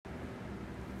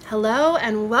Hello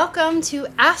and welcome to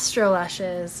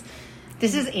Astrolushes.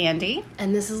 This is Andy.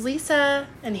 And this is Lisa.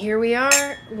 And here we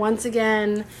are once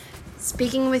again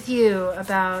speaking with you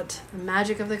about the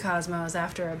magic of the cosmos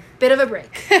after a bit of a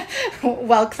break.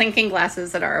 While clinking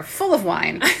glasses that are full of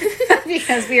wine.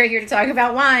 Because we are here to talk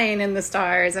about wine and the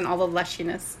stars and all the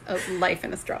lushiness of life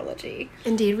and astrology.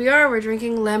 Indeed we are. We're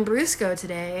drinking Lambrusco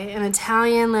today, an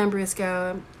Italian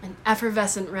Lambrusco, an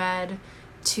effervescent red,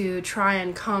 to try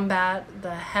and combat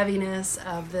the heaviness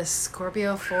of this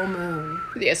Scorpio full moon.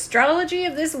 The astrology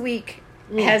of this week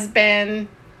has been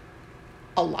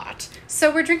a lot.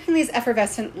 So we're drinking these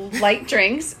effervescent light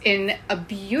drinks in a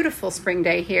beautiful spring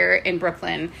day here in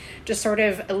Brooklyn to sort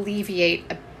of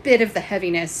alleviate a bit of the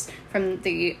heaviness from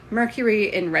the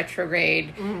Mercury in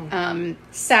retrograde,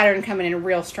 Saturn coming in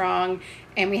real strong,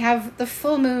 and we have the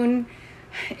full moon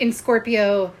in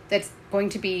Scorpio that's going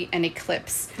to be an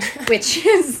eclipse, which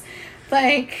is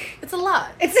like, it's a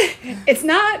lot. It's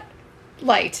not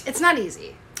light. It's not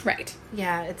easy. Right.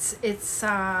 Yeah, it's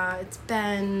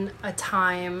been a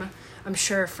time, I'm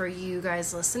sure, for you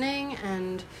guys listening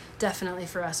and definitely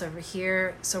for us over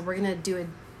here. So we're going to do a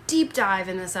deep dive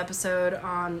in this episode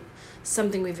on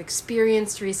something we've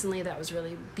experienced recently that was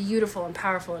really beautiful and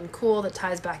powerful and cool that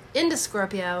ties back into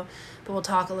Scorpio. But we'll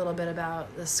talk a little bit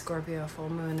about the Scorpio full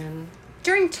moon and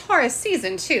during Taurus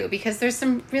season too, because there's a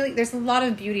lot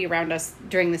of beauty around us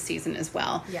during the season as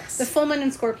well. Yes. The full moon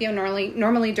in Scorpio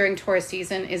normally during Taurus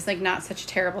season is like not such a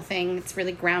terrible thing. It's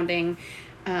really grounding,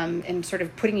 and sort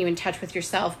of putting you in touch with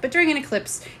yourself. But during an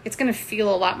eclipse, it's going to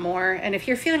feel a lot more. And if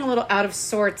you're feeling a little out of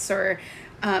sorts or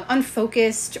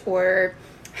unfocused or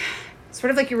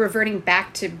sort of like you're reverting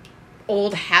back to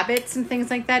old habits and things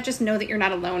like that, just know that you're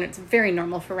not alone. It's very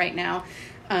normal for right now.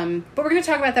 But we're going to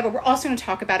talk about that, but we're also going to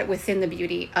talk about it within the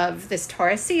beauty of this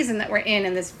Taurus season that we're in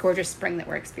and this gorgeous spring that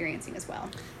we're experiencing as well.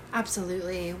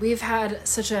 Absolutely. We've had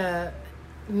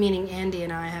meaning Andy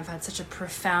and I have had such a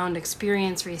profound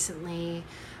experience recently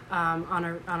on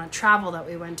a travel that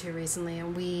we went to recently,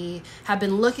 and we have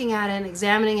been looking at it and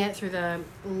examining it through the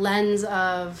lens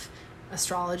of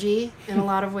astrology in a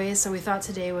lot of ways. So we thought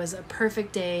today was a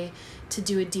perfect day to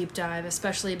do a deep dive,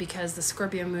 especially because the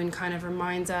Scorpio moon kind of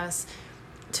reminds us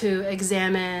to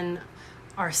examine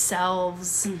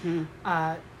ourselves,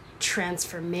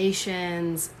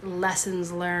 transformations,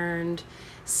 lessons learned.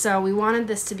 So we wanted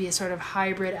this to be a sort of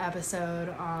hybrid episode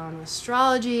on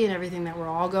astrology and everything that we're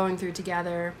all going through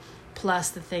together, plus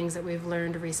the things that we've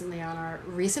learned recently on our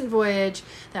recent voyage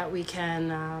that we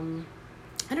can,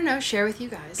 share with you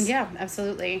guys. Yeah,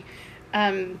 absolutely.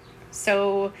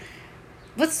 So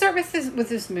let's start with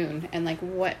this moon and like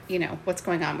what's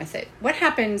going on with it. What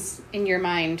happens in your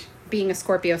mind being a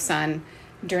Scorpio sun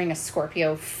during a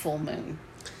Scorpio full moon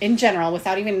in general,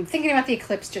 without even thinking about the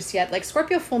eclipse just yet? Like,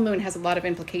 Scorpio full moon has a lot of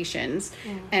implications.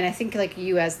 And I think like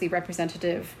you as the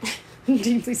representative,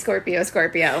 deeply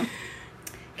Scorpio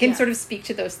can sort of speak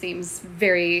to those themes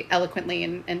very eloquently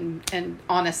and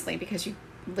honestly, because you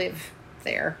live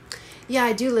there. Yeah,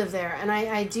 I do live there, and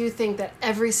I do think that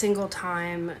every single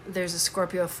time there's a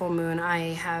Scorpio full moon,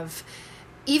 I have,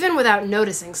 even without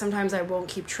noticing, sometimes I won't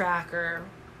keep track or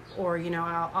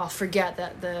I'll forget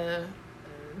that the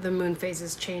moon phase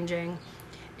is changing,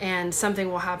 and something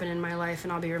will happen in my life,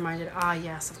 and I'll be reminded,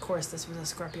 yes, of course, this was a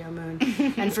Scorpio moon.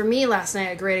 And for me, last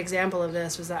night, a great example of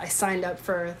this was that I signed up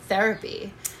for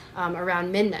therapy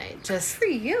around midnight. Just for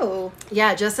you.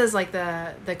 Yeah, just as like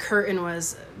the curtain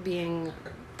was being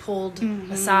pulled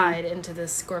aside into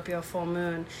this Scorpio full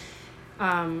moon.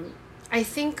 I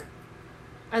think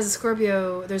as a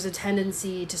Scorpio, there's a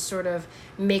tendency to sort of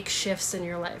make shifts in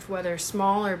your life, whether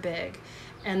small or big.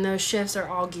 And those shifts are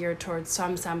all geared towards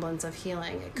some semblance of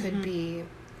healing. It could be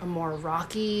a more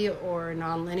rocky or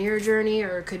non-linear journey,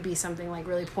 or it could be something like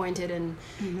really pointed and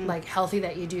like healthy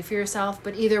that you do for yourself.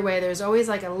 But either way, there's always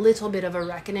like a little bit of a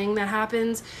reckoning that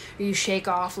happens. You shake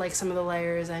off like some of the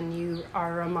layers and you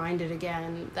are reminded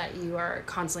again that you are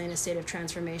constantly in a state of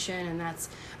transformation. And that's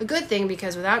a good thing,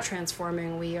 because without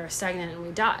transforming, we are stagnant and we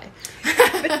die.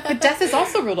 But death is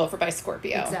also ruled over by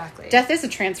Scorpio. Exactly. Death is a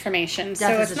transformation. Death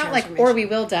so is it's a not like, or we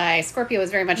will die. Scorpio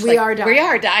is very much we are dying. We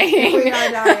are dying. We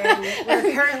are dying. We're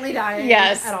currently dying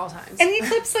at all times. And the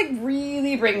eclipse like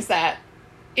really brings that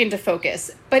into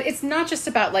focus. But it's not just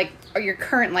about like your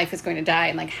current life is going to die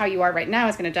and like how you are right now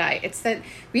is going to die. It's that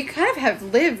we kind of have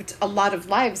lived a lot of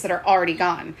lives that are already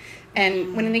gone.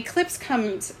 And when an eclipse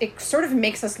comes, it sort of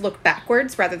makes us look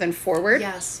backwards rather than forward.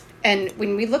 Yes. And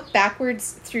when we look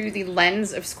backwards through the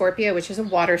lens of Scorpio, which is a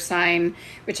water sign,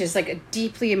 which is like a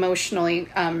deeply emotional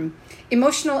and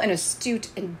astute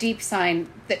and deep sign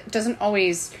that doesn't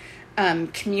always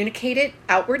communicate it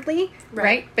outwardly,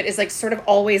 right? But is like sort of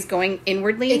always going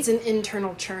inwardly. It's an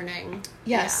internal churning.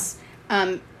 Yes.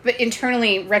 Yeah. But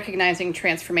internally recognizing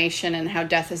transformation and how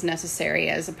death is necessary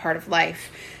as a part of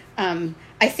life. I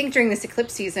think during this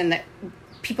eclipse season that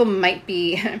people might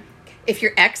be, if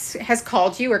your ex has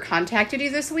called you or contacted you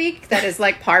this week, that is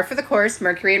like par for the course.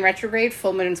 Mercury in retrograde,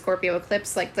 full moon and Scorpio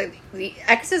eclipse. Like the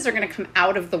exes are going to come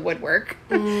out of the woodwork.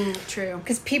 True.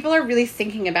 Because people are really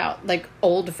thinking about like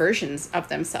old versions of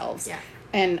themselves. Yeah.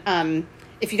 And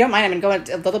if you don't mind, I'm going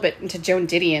to go a little bit into Joan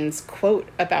Didion's quote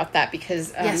about that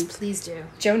because... yes, please do.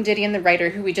 Joan Didion, the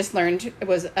writer, who we just learned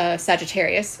was a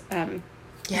Sagittarius.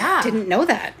 Yeah. Didn't know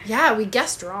that. Yeah, we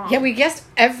guessed wrong. Yeah, we guessed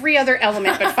every other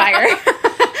element but fire.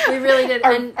 We really did.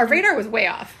 Our radar was way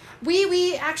off.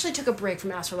 We actually took a break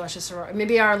from Astrolicious.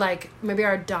 Maybe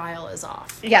our dial is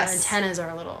off. Yes. Our antennas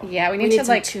are a little... Yeah, we need to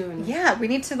like... tune. Yeah, we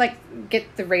need to like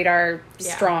get the radar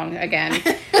strong again.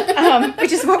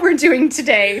 Which is what we're doing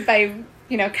today by...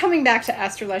 coming back to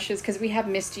Astrolicious because we have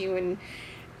missed you and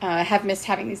have missed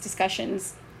having these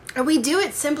discussions. And we do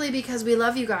it simply because we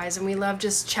love you guys and we love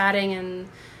just chatting and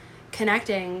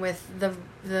connecting with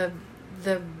the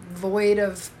void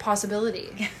of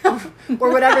possibility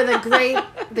or whatever the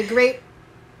great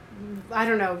I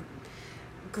don't know,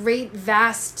 great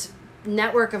vast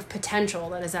network of potential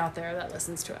that is out there that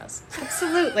listens to us.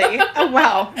 Absolutely. Oh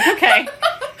wow. Okay.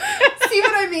 See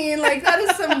what I mean? Like that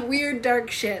is some weird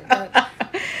dark shit. But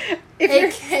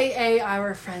AKA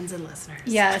our friends and listeners.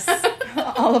 Yes.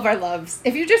 All of our loves.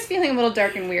 If you're just feeling a little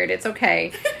dark and weird, it's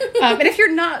okay. And if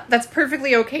you're not, that's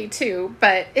perfectly okay too.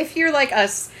 But if you're like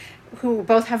us, who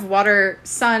both have water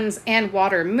suns and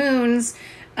water moons,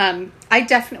 I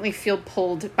definitely feel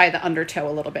pulled by the undertow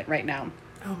a little bit right now.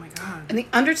 Oh my God. And the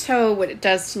undertow, what it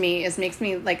does to me is makes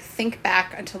me like think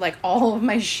back into like all of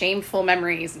my shameful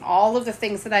memories and all of the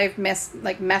things that I've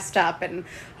messed up and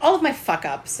all of my fuck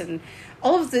ups and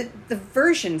all of the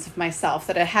versions of myself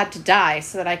that I had to die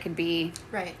so that I could be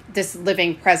this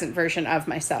living present version of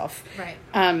myself.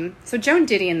 Right. So Joan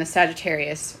Didion, the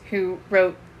Sagittarius, who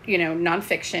wrote,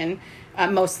 nonfiction,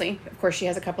 mostly, of course she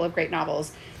has a couple of great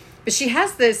novels, but she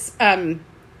has this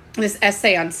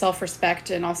essay on self-respect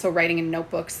and also writing in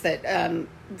notebooks that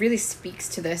really speaks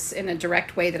to this in a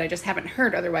direct way that I just haven't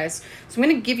heard otherwise. So I'm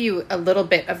going to give you a little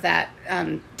bit of that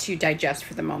to digest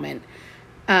for the moment.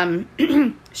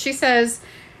 She says,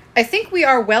 I think we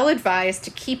are well advised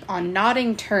to keep on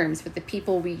nodding terms with the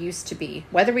people we used to be,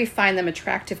 whether we find them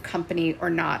attractive company or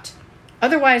not.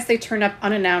 Otherwise, they turn up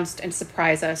unannounced and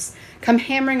surprise us, come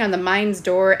hammering on the mind's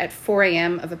door at 4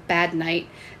 a.m. of a bad night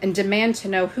and demand to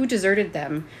know who deserted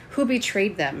them, who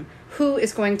betrayed them, who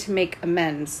is going to make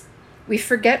amends. We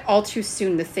forget all too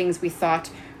soon the things we thought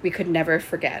we could never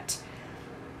forget.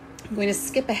 I'm going to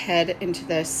skip ahead into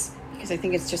this because I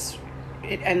think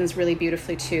it ends really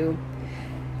beautifully too.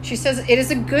 She says, it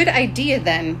is a good idea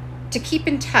then to keep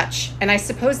in touch, and I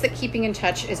suppose that keeping in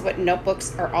touch is what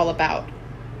notebooks are all about.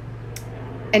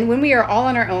 And when we are all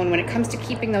on our own, when it comes to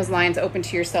keeping those lines open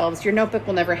to yourselves, your notebook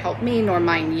will never help me nor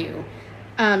mine you.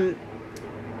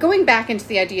 Going back into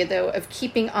the idea, though, of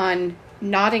keeping on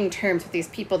nodding terms with these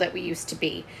people that we used to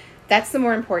be, that's the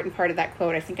more important part of that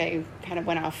quote. I think I kind of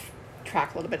went off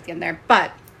track a little bit at the end there.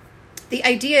 But the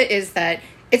idea is that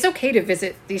it's okay to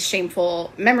visit these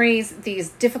shameful memories, these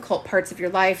difficult parts of your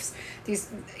lives, these,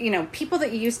 people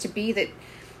that you used to be that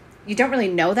you don't really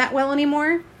know that well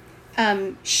anymore.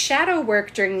 Shadow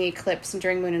work during the eclipse and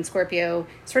during Moon in Scorpio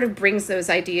sort of brings those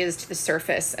ideas to the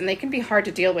surface, and they can be hard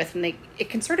to deal with, and it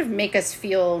can sort of make us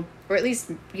feel, or at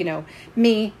least,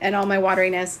 me and all my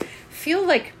wateriness, feel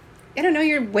like, I don't know,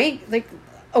 you're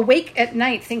awake at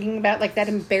night thinking about like that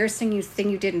embarrassing thing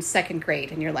you did in second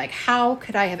grade, and you're like, how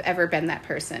could I have ever been that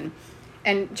person?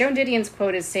 And Joan Didion's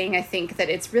quote is saying, I think, that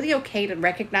it's really okay to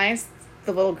recognize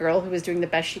the little girl who was doing the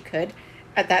best she could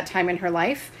at that time in her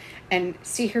life and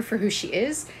see her for who she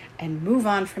is and move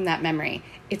on from that memory.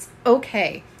 It's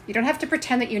okay. You don't have to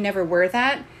pretend that you never were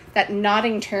that. That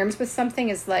nodding terms with something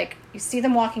is like, you see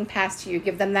them walking past you,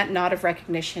 give them that nod of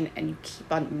recognition, and you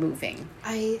keep on moving.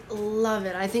 I love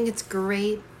it. I think it's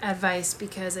great advice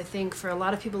because I think for a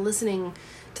lot of people listening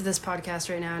to this podcast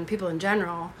right now and people in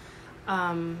general,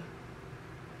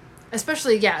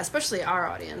 especially our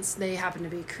audience, they happen to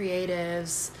be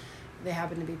creatives, they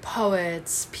happen to be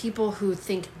poets, people who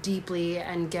think deeply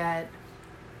and get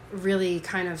really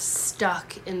kind of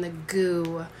stuck in the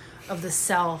goo of the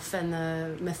self and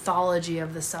the mythology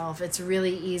of the self. It's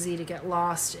really easy to get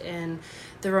lost in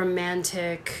the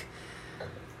romantic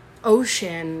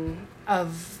ocean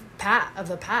of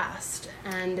the past,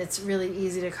 and it's really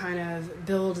easy to kind of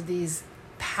build these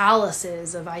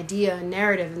palaces of idea and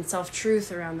narrative and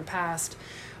self-truth around the past,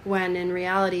 when in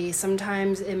reality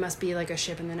sometimes it must be like a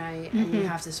ship in the night, and you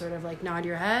have to sort of like nod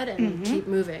your head and keep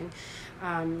moving.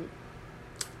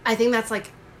 I think that's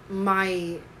like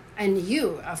and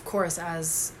you, of course,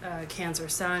 as a Cancer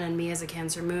sun, and me as a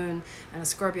Cancer moon, and a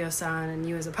Scorpio sun, and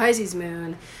you as a Pisces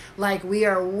moon, like we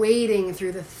are wading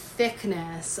through the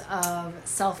thickness of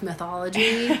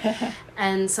self-mythology.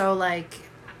 And so like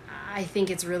I think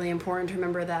it's really important to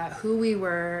remember that who we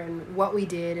were and what we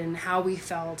did and how we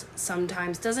felt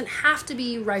sometimes doesn't have to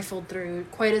be rifled through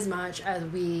quite as much as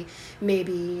we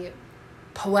maybe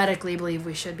poetically believe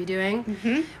we should be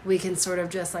doing. We can sort of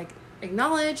just like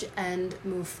acknowledge and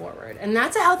move forward. And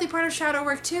that's a healthy part of shadow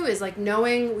work too, is like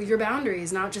knowing your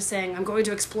boundaries, not just saying I'm going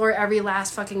to explore every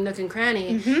last fucking nook and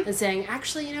cranny, and saying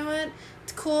actually, you know what,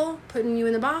 it's cool, putting you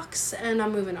in the box and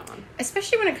I'm moving on.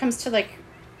 Especially when it comes to like,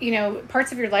 you know,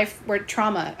 parts of your life where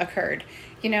trauma occurred.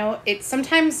 You know, it's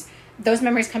sometimes those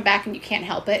memories come back and you can't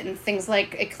help it, and things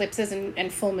like eclipses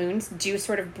and full moons do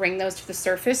sort of bring those to the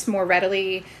surface more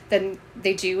readily than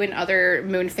they do in other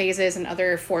moon phases and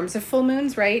other forms of full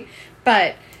moons, right?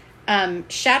 But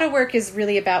shadow work is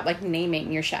really about like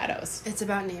naming your shadows. It's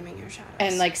about naming your shadows.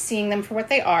 And like seeing them for what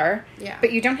they are. Yeah.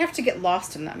 But you don't have to get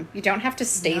lost in them. You don't have to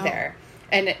stay there.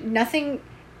 And nothing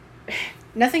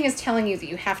is telling you that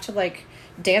you have to like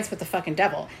dance with the fucking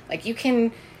devil. Like you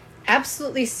can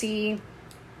absolutely see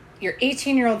your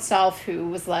 18-year-old self who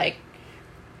was like,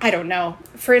 I don't know,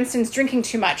 for instance, drinking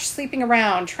too much, sleeping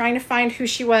around, trying to find who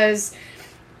she was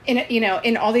in, you know,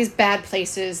 in all these bad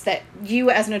places that you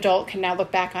as an adult can now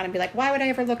look back on and be like, why would I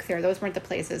ever look there? Those weren't the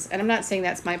places. And I'm not saying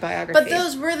that's my biography. But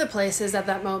those were the places at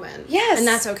that moment. Yes. And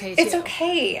that's okay too. It's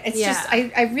okay. It's just,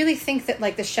 I really think that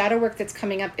like the shadow work that's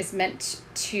coming up is meant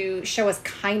to show us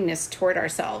kindness toward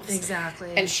ourselves.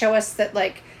 Exactly. And show us that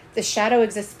like the shadow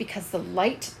exists because the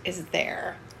light is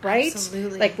there. Right?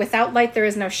 Absolutely. Like without light, there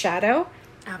is no shadow.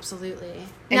 Absolutely.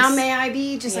 Now, may I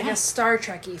be just like a Star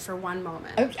Trekkie for one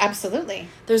moment? Oh, absolutely.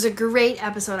 There's a great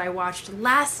episode I watched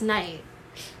last night,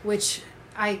 which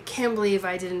I can't believe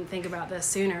I didn't think about this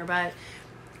sooner, but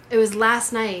it was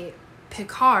last night.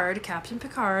 Picard, Captain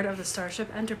Picard of the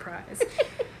Starship Enterprise,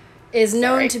 is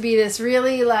known to be this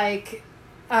really like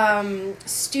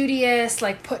studious,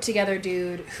 like put together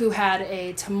dude who had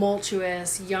a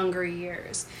tumultuous younger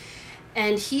years.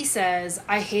 And he says,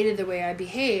 I hated the way I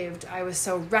behaved. I was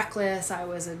so reckless. I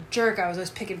was a jerk. I was always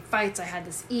picking fights. I had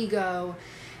this ego.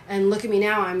 And look at me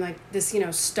now. I'm like this, you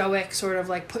know, stoic sort of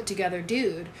like put together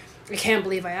dude. I can't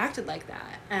believe I acted like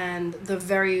that. And the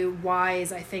very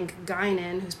wise, I think,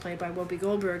 Guinan, who's played by Whoopi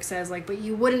Goldberg, says like, but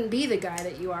you wouldn't be the guy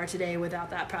that you are today without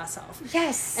that past self.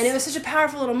 Yes. And it was such a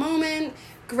powerful little moment,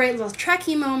 great little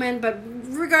Trekkie moment. But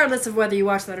regardless of whether you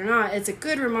watch that or not, it's a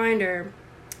good reminder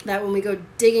that when we go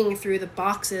digging through the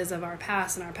boxes of our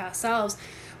past and our past selves,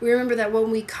 we remember that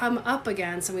when we come up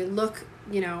against and we look,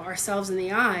 you know, ourselves in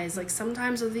the eyes, like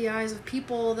sometimes with the eyes of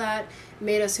people that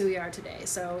made us who we are today.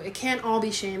 So it can't all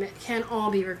be shame. It can't all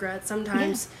be regret.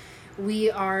 Sometimes we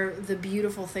are the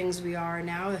beautiful things we are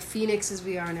now, the phoenixes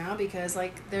we are now, because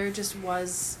like there just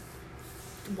was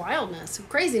wildness,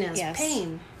 craziness,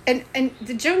 pain. And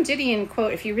the Joan Didion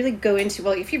quote, if you really go into,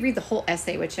 well, if you read the whole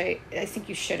essay, which I think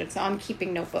you should, it's on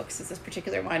Keeping Notebooks, is this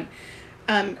particular one.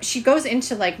 She goes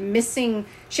into like missing,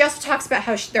 she also talks about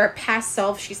how there are past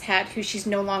selves she's had who she's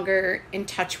no longer in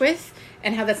touch with,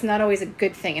 and how that's not always a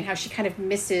good thing, and how she kind of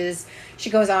misses, she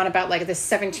goes on about like this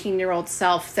 17-year-old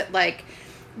self that like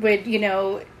would, you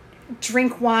know,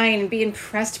 drink wine and be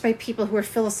impressed by people who are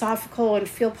philosophical and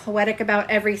feel poetic about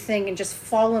everything and just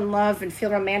fall in love and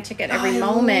feel romantic at every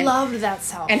moment. I loved that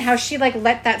self. And how she like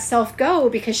let that self go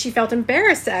because she felt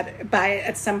embarrassed by it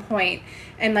at some point.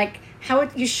 And like how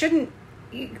you shouldn't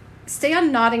stay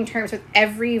on nodding terms with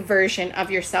every version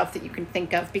of yourself that you can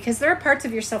think of, because there are parts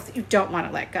of yourself that you don't want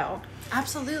to let go.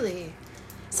 Absolutely.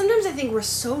 Sometimes I think we're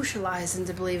socialized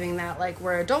into believing that like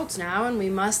we're adults now and we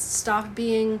must stop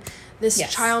being this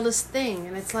childish thing.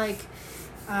 And it's like,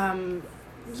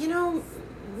 you know,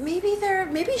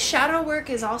 maybe shadow work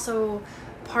is also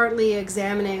partly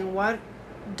examining what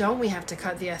don't we have to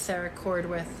cut the etheric cord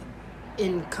with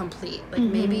incomplete. Like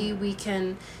maybe we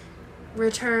can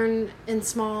return in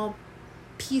small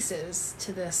pieces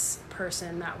to this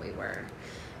person that we were.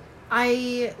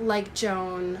 I, like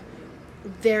Joan,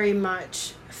 very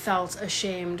much felt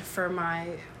ashamed for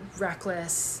my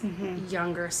reckless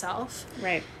younger self.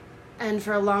 Right. And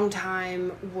for a long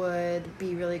time would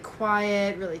be really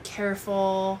quiet, really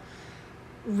careful,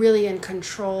 really in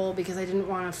control, because I didn't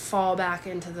want to fall back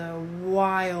into the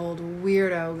wild,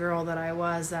 weirdo girl that I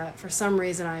was, that for some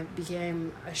reason I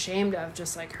became ashamed of,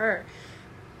 just like her.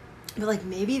 but like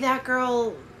maybe that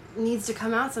girl needs to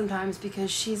come out sometimes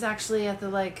because she's actually at the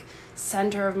like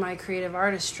center of my creative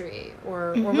artistry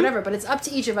or whatever. But it's up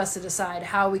to each of us to decide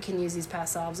how we can use these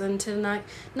past selves and to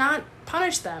not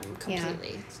punish them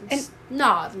completely. And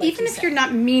nod, like even if you're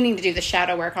not meaning to do the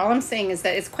shadow work, all I'm saying is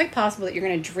that it's quite possible that you're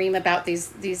going to dream about these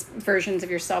versions of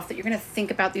yourself, that you're going to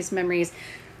think about these memories.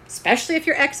 Especially if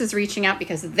your ex is reaching out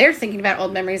because they're thinking about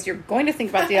old memories, you're going to think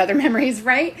about the other memories,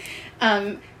 right?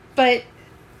 But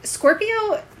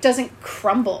Scorpio doesn't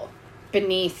crumble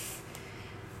beneath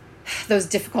those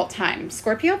difficult times.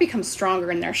 Scorpio becomes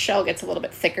stronger and their shell gets a little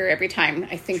bit thicker every time.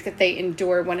 I think that they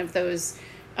endure one of those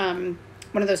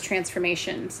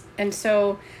transformations. And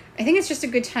so I think it's just a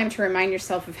good time to remind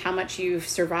yourself of how much you've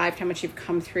survived, how much you've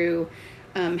come through,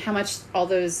 how much all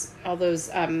those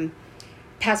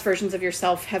past versions of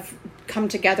yourself have come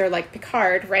together like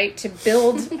Picard, right? To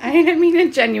build, I mean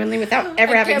it genuinely without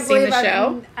ever having seen the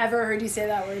show. I've ever heard you say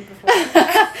that word before.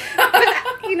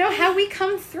 But, you know, how we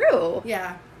come through.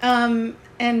 Yeah. I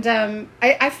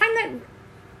find that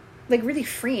like really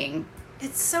freeing.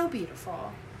 It's so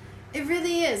beautiful. It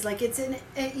really is. Like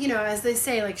as they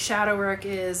say, like shadow work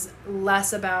is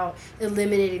less about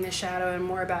eliminating the shadow and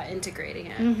more about integrating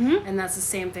it. Mm-hmm. And that's the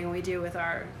same thing we do with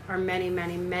our many,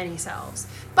 many, many selves.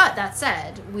 But that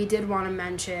said, we did want to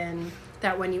mention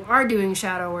that when you are doing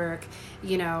shadow work,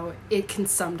 you know, it can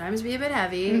sometimes be a bit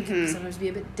heavy. Mm-hmm. It can sometimes be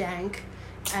a bit dank.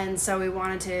 And so we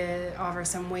wanted to offer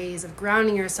some ways of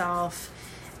grounding yourself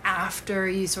after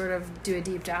you sort of do a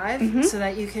deep dive so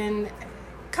that you can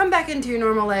come back into your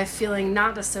normal life feeling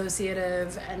not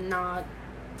dissociative and not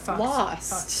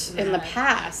lost in the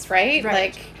past, right?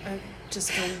 Like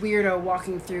just a weirdo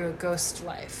walking through a ghost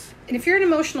life. And if you're an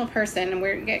emotional person, and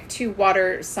we're get two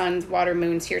water suns, water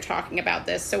moons here talking about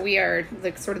this, so we are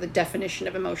like sort of the definition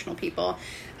of emotional people.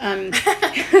 These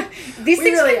things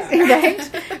really are.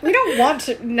 Right? We don't want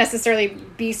to necessarily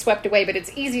be swept away, but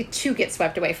it's easy to get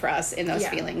swept away for us in those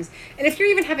feelings. And if you're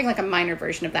even having like a minor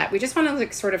version of that, we just want to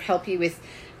like sort of help you with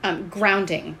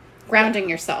grounding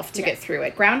yourself to get through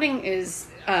it. Grounding is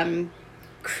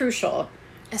crucial,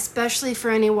 especially for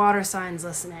any water signs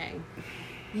listening.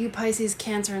 You Pisces,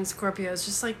 Cancer, and Scorpios,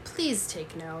 just like, please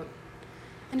take note.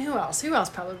 And who else? Who else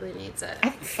probably needs it? I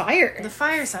think fire. The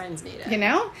fire signs need it. You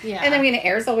know? Yeah. And I mean,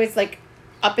 air's always like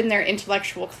up in their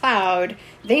intellectual cloud.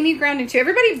 They need grounding too.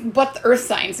 Everybody but the earth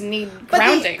signs need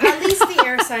grounding. At least the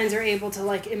air signs are able to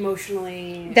like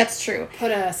emotionally... That's true.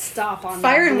 Put a stop on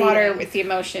fire and water with the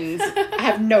emotions. I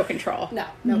have no control.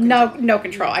 No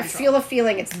control. I feel a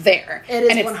feeling. It's there. It is,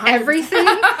 and it's 100%. Everything.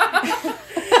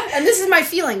 And this is my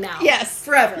feeling now. Yes.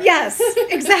 Forever. Yes.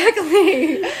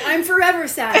 Exactly. I'm forever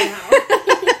sad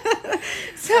now.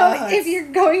 So if you're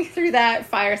going through that,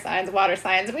 fire signs, water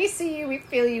signs, we see you, we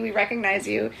feel you, we recognize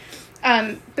you.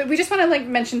 But we just want to like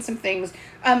mention some things.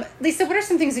 Lisa, what are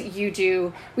some things that you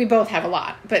do? We both have a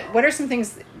lot, but what are some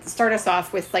things that start us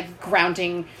off with like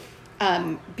grounding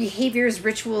behaviors,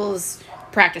 rituals,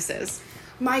 practices?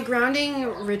 My grounding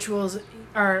rituals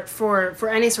are for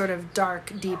any sort of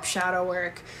dark, deep shadow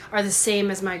work are the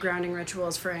same as my grounding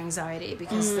rituals for anxiety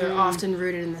because they're often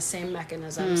rooted in the same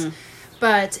mechanisms.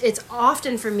 But it's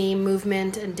often for me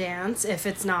movement and dance if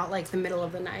it's not like the middle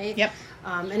of the night. Yep.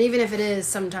 And even if it is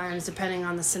sometimes, depending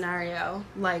on the scenario,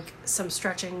 like some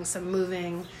stretching, some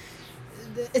moving.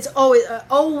 It's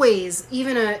always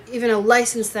even a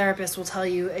licensed therapist will tell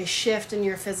you a shift in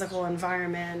your physical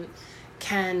environment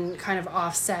can kind of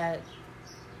offset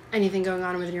anything going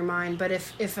on within your mind. But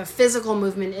if a physical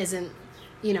movement isn't,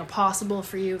 possible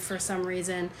for you for some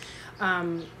reason,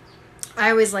 I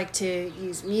always like to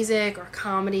use music or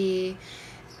comedy.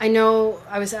 I know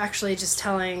I was actually just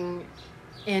telling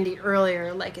Andy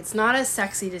earlier, like it's not as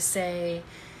sexy to say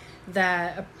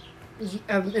that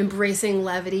embracing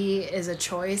levity is a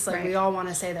choice. Like we all want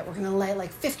to say that we're going to light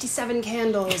like 57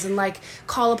 candles and like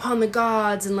call upon the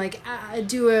gods and like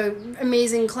do a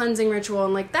amazing cleansing ritual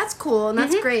and like that's cool and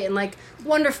that's great and like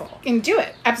wonderful. And do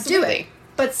it. Absolutely. Do it.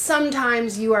 But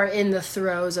sometimes you are in the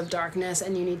throes of darkness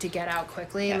and you need to get out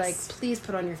quickly. Yes. Like, please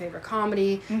put on your favorite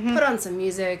comedy, put on some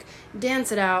music,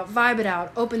 dance it out, vibe it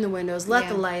out, open the windows, let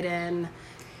the light in,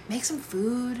 make some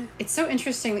food. It's so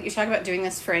interesting that you talk about doing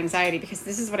this for anxiety because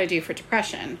this is what I do for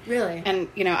depression. Really? And,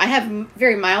 I have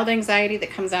very mild anxiety that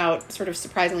comes out sort of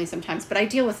surprisingly sometimes, but I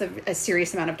deal with a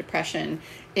serious amount of depression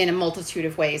in a multitude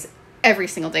of ways. Every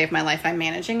single day of my life, I'm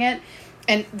managing it.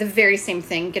 And the very same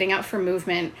thing, getting out for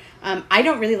movement. I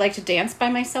don't really like to dance by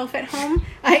myself at home.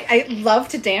 I love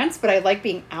to dance, but I like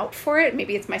being out for it.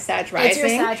 Maybe it's my Sag rising. It's your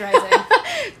Sag rising.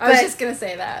 I was just going to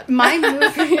say that. My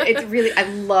movement, I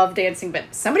love dancing, but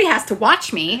somebody has to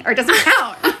watch me or it doesn't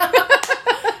count.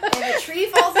 If a tree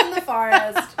falls in the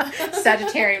forest.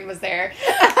 Sagittarian was there.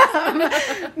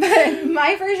 But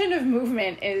my version of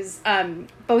movement is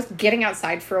both getting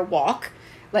outside for a walk,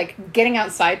 like getting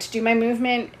outside to do my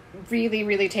movement really,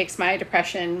 really takes my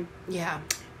depression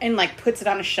and like puts it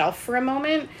on a shelf for a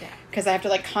moment because I have to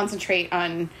like concentrate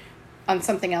on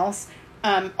something else.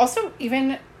 Also,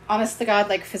 even honest to God,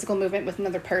 like physical movement with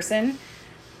another person,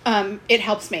 it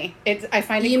helps me. I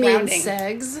find it grounding. You mean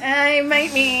segs? I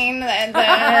might mean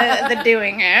the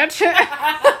doing it.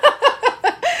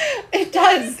 It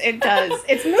does.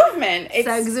 It's movement. It's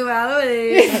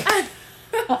sexuality.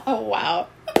 Oh, wow.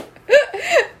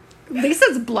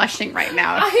 Lisa's blushing right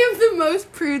now. I am the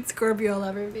most prude Scorpio you'll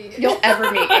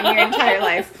ever meet in your entire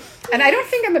life. And I don't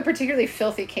think I'm a particularly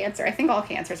filthy Cancer. I think all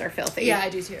Cancers are filthy. Yeah, I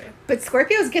do too. But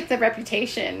Scorpios get the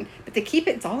reputation, but they keep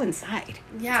it, it's all inside.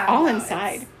 Yeah. It's all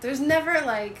inside. There's never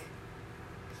like,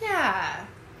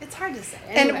 it's hard to say.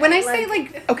 Anyway, and when I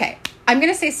say okay, I'm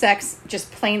going to say sex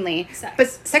just plainly, but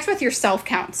sex with yourself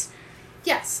counts.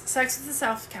 Yes, sex with the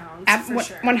self counts, for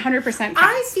sure. 100% counts.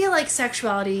 I feel like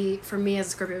sexuality, for me as a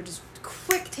Scorpio, just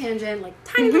quick tangent, like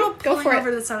tiny little pulling over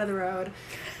to the side of the road.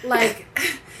 Like,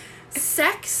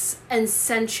 sex and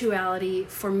sensuality,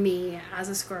 for me as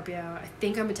a Scorpio, I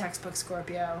think I'm a textbook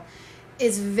Scorpio,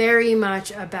 is very much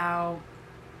about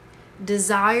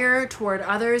desire toward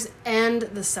others and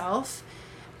the self.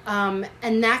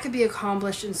 And that could be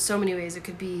accomplished in so many ways. It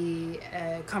could be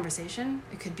a conversation.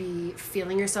 It could be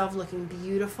feeling yourself looking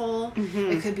beautiful.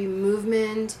 Mm-hmm. It could be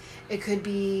movement. It could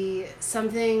be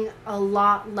something a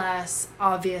lot less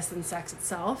obvious than sex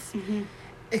itself. Mm-hmm.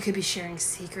 It could be sharing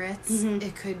secrets. Mm-hmm.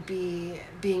 It could be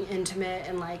being intimate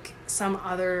in like some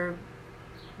other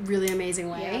really amazing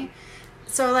way.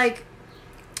 So like,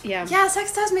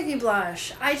 sex does make me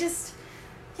blush. I just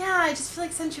feel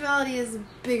like sensuality is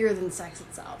bigger than sex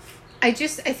itself. I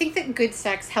think that good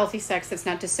sex, healthy sex that's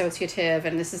not dissociative,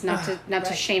 and this is not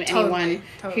to shame anyone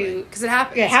who... Because it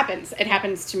happens. It happens. It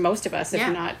happens to most of us, if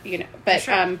not, but...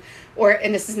 Sure.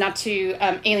 And this is not to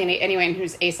alienate anyone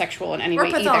who's asexual in any way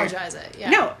either. Or pathologize it,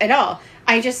 No, at all.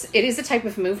 It is a type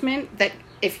of movement that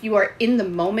if you are in the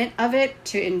moment of it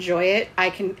to enjoy it,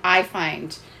 I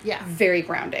find very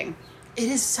grounding. It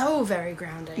is so very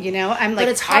grounding. I'm like, but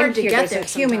it's hard to get there.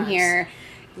 There's a human here.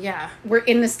 Yeah. We're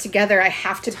in this together. I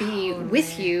have to be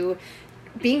with you.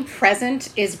 Being present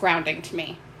is grounding to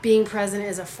me. Being present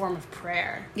is a form of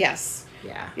prayer. Yes.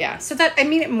 Yeah. Yeah. So that, I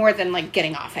mean it more than like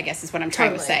getting off, I guess is what I'm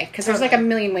trying to say. Because there's like a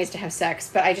million ways to have sex.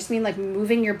 But I just mean like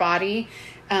moving your body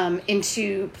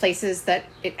into places that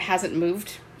it hasn't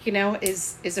moved,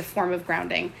 is a form of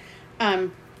grounding.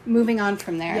 Moving on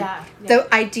from there. Yeah.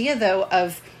 The idea, though,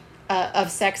 of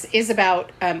sex is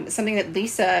about something that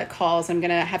Lisa calls, I'm going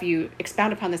to have you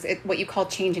expound upon this, what you call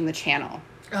changing the channel.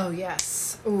 Oh,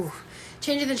 yes. Ooh.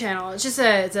 Changing the channel. It's just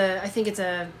I think it's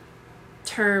a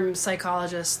term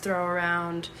psychologists throw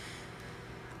around.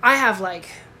 I have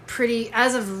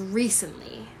as of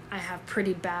recently, I have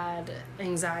pretty bad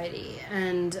anxiety,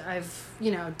 and I've,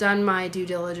 done my due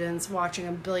diligence watching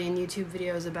a billion YouTube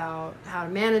videos about how to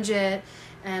manage it.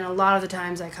 And a lot of the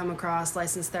times I come across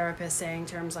licensed therapists saying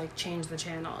terms like change the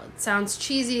channel. It sounds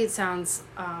cheesy. It sounds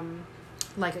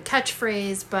like a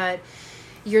catchphrase, but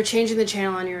you're changing the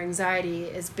channel on your anxiety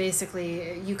is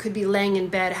basically, you could be laying in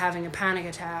bed having a panic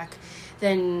attack.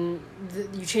 Then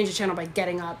you change the channel by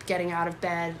getting up, getting out of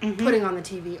bed, putting on the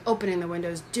TV, opening the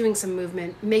windows, doing some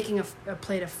movement, making a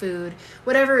plate of food.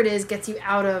 Whatever it is gets you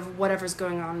out of whatever's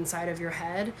going on inside of your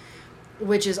head,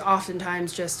 which is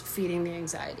oftentimes just feeding the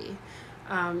anxiety.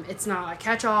 It's not a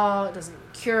catch-all, it doesn't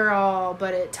cure all,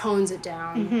 but it tones it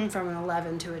down from an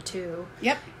 11 to a 2.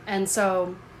 Yep. And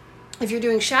so if you're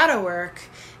doing shadow work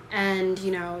and,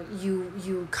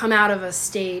 you come out of a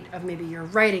state of maybe you're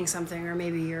writing something, or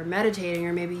maybe you're meditating,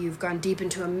 or maybe you've gone deep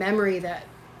into a memory that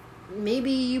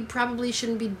maybe you probably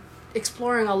shouldn't be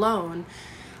exploring alone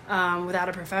without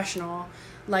a professional,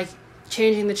 like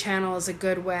changing the channel is a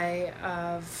good way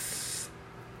of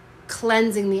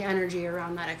cleansing the energy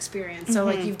around that experience. So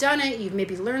you've done it, you've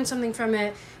maybe learned something from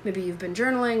it, maybe you've been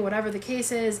journaling, whatever the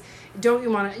case is, you don't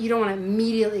want to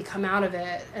immediately come out of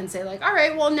it and say like, all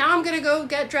right, well now I'm going to go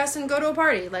get dressed and go to a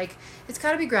party. Like, it's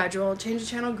got to be gradual. Change the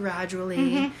channel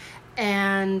gradually.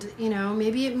 And,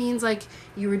 maybe it means like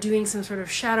you were doing some sort of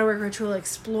shadow work ritual,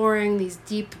 exploring these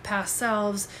deep past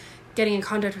selves, getting in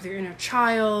contact with your inner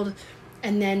child,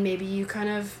 and then maybe you kind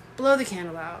of blow the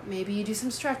candle out. Maybe you do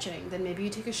some stretching. Then maybe you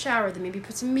take a shower. Then maybe you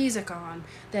put some music on.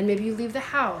 Then maybe you leave the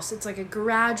house. It's like a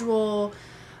gradual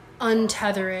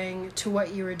untethering to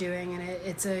what you were doing, and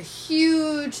it's a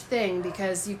huge thing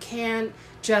because you can't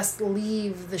just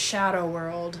leave the shadow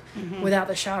world without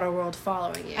the shadow world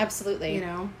following you. Absolutely. You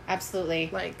know?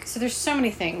 Absolutely. Like, so there's so many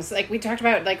things. Like we talked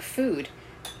about, like food.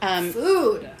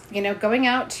 Food. You know, going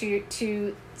out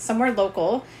to somewhere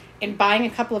local and buying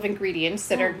a couple of ingredients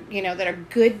that are, you know, that are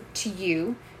good to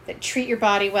you, that treat your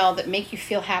body well, that make you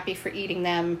feel happy for eating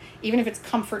them, even if it's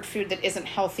comfort food that isn't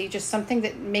healthy, just something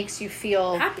that makes you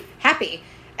feel happy.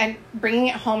 And bringing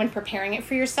it home and preparing it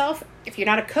for yourself. If you're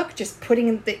not a cook, just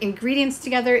putting the ingredients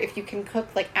together. If you can cook,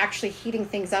 like actually heating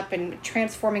things up and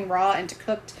transforming raw into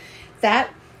cooked,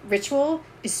 that ritual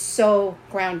is so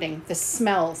grounding. The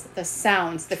smells, the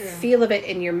sounds, the feel of it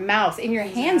in your mouth, in your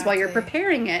hands while you're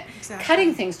preparing it,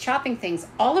 cutting things, chopping things,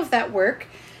 all of that work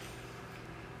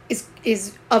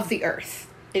is of the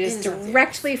earth. It is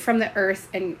directly from the earth,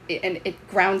 and it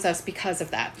grounds us because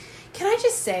of that. Can I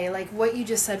just say, like, what you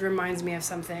just said reminds me of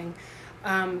something.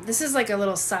 This is like a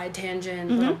little side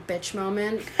tangent, little bitch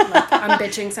moment. Like, I'm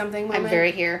bitching something moment. I'm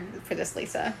very here for this,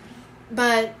 Lisa.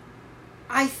 But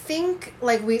I think,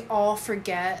 like, we all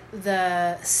forget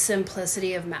the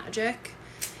simplicity of magic.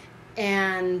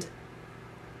 And,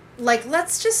 like,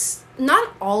 let's just...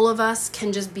 Not all of us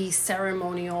can just be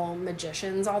ceremonial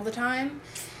magicians all the time.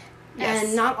 Yes.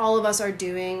 And not all of us are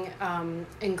doing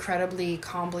incredibly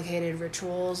complicated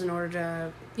rituals in order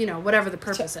to, you know, whatever the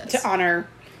purpose is. To honor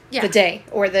the day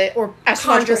or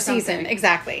astrological season.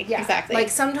 Exactly. Yeah. Exactly. Like,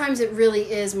 sometimes it really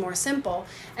is more simple.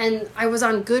 And I was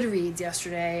on Goodreads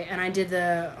yesterday, and I did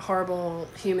the horrible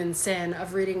human sin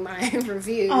of reading my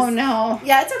reviews. Oh, no.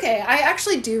 Yeah, it's okay. I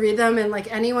actually do read them, and, like,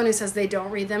 anyone who says they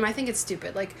don't read them, I think it's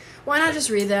stupid. Like, why not just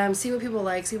read them, see what people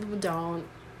like, see what people don't.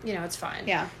 You know, it's fine.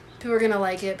 Yeah. People are going to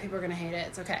like it. People are going to hate it.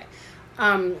 It's okay.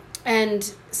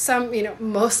 And some, you know,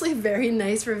 mostly very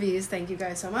nice reviews. Thank you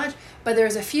guys so much. But there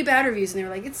was a few bad reviews, and they were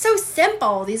like, it's so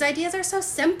simple. These ideas are so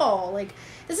simple. Like,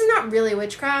 this is not really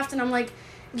witchcraft. And I'm like,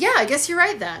 yeah, I guess you're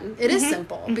right then. It is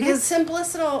simple. Because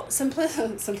simplicital.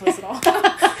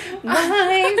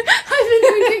 Wine.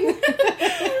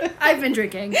 I've been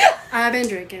drinking.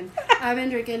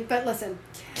 But listen,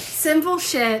 simple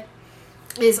shit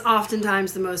is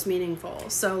oftentimes the most meaningful.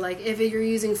 So, like, if you're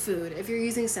using food, if you're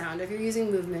using sound, if you're using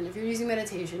movement, if you're using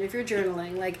meditation, if you're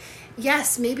journaling, like,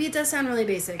 yes, maybe it does sound really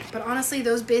basic, but honestly,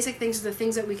 those basic things are the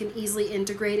things that we can easily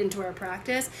integrate into our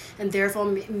practice and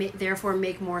therefore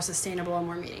make more sustainable and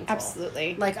more meaningful.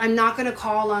 Absolutely. Like, I'm not going to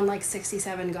call on, like,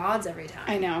 67 gods every time.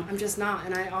 I know. I'm just not,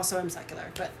 and I also am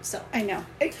secular, but still. I know.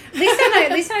 Lisa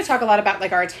and I talk a lot about,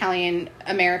 like, our Italian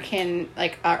American,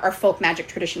 like, our folk magic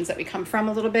traditions that we come from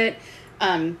a little bit.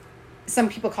 Some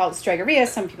people call it Stregoria,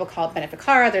 some people call it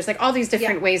Beneficara. There's, like, all these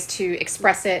different ways to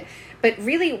express it. But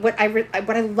really, what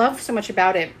I love so much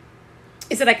about it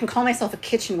is that I can call myself a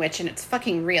kitchen witch, and it's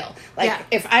fucking real. Like,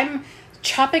 if I'm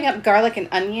chopping up garlic and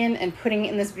onion and putting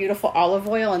it in this beautiful olive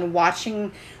oil and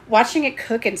watching it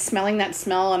cook and smelling that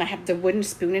smell, and I have the wooden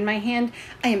spoon in my hand,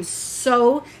 I am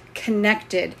so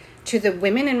connected to the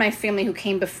women in my family who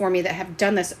came before me that have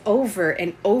done this over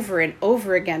and over and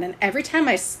over again. And every time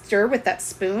I stir with that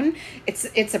spoon,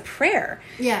 it's a prayer.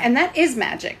 Yeah. And that is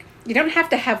magic. You don't have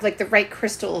to have, like, the right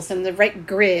crystals and the right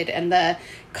grid and the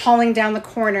calling down the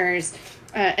corners.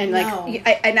 And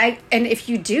if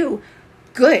you do,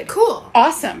 good. Cool.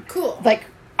 Awesome. Cool. Like,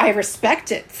 I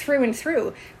respect it through and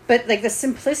through. But, like, the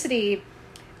simplicity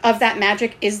of that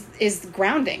magic is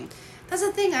grounding. That's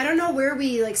the thing. I don't know where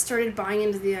we, like, started buying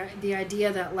into the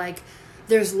idea that, like,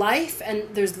 there's life and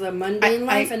there's the mundane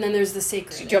life and then there's the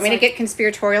sacred. Do you want me to get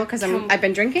conspiratorial because I've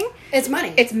been drinking? It's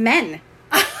money. It's men.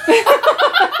 Let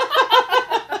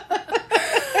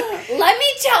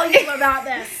me tell you about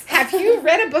this. Have you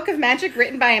read a book of magic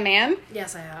written by a man?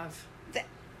 Yes, I have.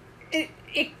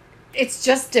 It's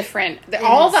just different.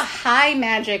 All the high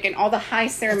magic and all the high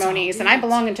ceremonies, and I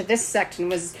belong into this sect and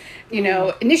was, you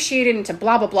know, initiated into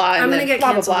blah, blah, blah. I'm going to get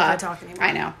canceled if I talk talk anymore.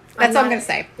 I know. That's all I'm going to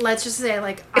say. Let's just say,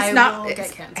 like, it's I not, will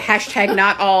get canceled. Hashtag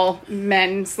not all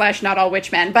men / not all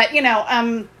witch men. But, you know.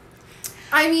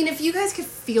 I mean, if you guys could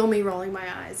feel me rolling my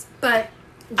eyes. But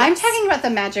yes. I'm talking about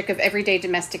the magic of everyday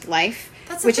domestic life.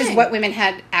 Which is what women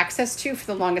had access to for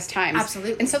the longest time.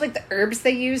 Absolutely. And so, like, the herbs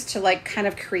they used to, like, kind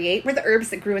of create were the herbs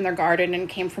that grew in their garden and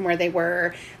came from where they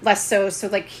were. Less so. So,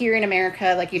 like, here in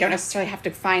America, like, you don't necessarily have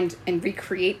to find and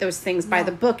recreate those things by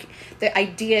the book. The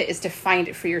idea is to find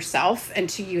it for yourself and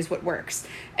to use what works.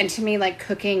 And to me, like,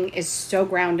 cooking is so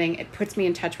grounding. It puts me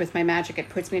in touch with my magic. It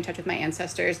puts me in touch with my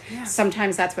ancestors. Yeah.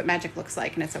 Sometimes that's what magic looks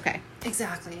like, and it's okay.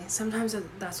 Exactly. Sometimes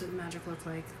that's what magic looks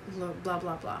like. like blah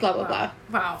blah blah Blah, blah, blah.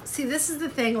 Wow. See, this is the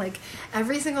thing. Like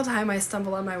every single time I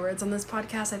stumble on my words on this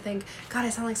podcast, I think, God, I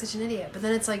sound like such an idiot. But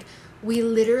then it's like we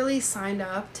literally signed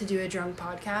up to do a drunk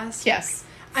podcast. Yes.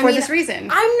 For this reason.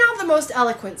 I'm not the most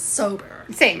eloquent sober.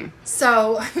 Same.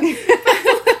 So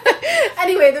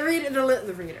anyway, the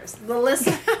readers, the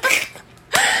listeners.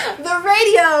 The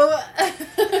radio,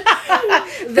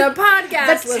 the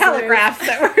podcast, the telegraph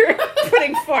that we're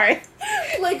putting forth.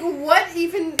 Like, what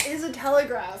even is a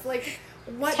telegraph? Like,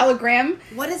 what? Telegram?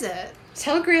 What is it?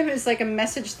 Telegram is like a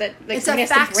message that like It's somebody a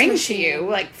has fax to bring machine. to you,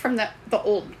 like from the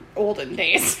olden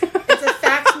days. It's a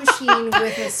fax machine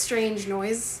with a strange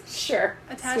noise. Sure,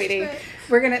 attached sweetie.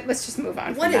 to it. Let's just move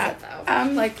on. What from is that. it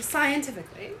though? Like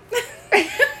scientifically.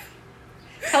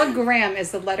 telegram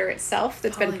is the letter itself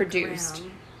that's been produced.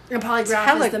 A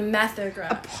polygraph is the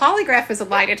methograph. A polygraph is a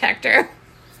lie detector.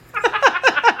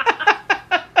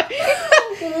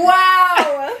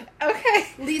 Wow. Okay.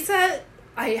 Lisa,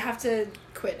 I have to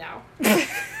quit now.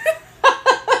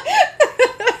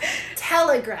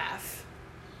 Telegraph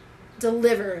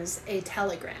delivers a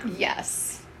telegram.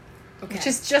 Yes. Okay. Which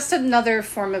is just another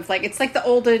form of like, it's like the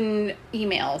olden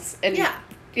emails and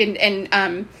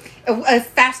a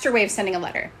faster way of sending a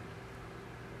letter.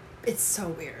 It's so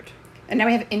weird. And now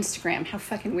we have Instagram. How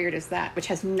fucking weird is that? Which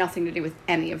has nothing to do with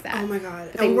any of that. Oh my God.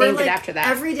 But they and we're named like, it after that.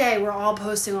 every day we're all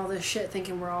posting all this shit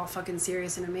thinking we're all fucking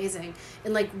serious and amazing.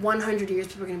 In like 100 years,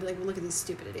 people are going to be like, well, look at these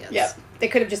stupid idiots. Yep. They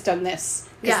could have just done this.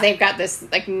 Because they've got this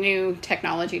like new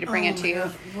technology to bring it to you.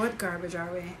 God. What garbage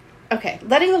are we? Okay.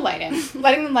 Letting the light in.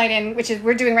 Letting the light in, which is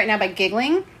we're doing right now by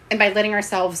giggling and by letting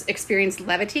ourselves experience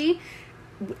levity.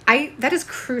 That is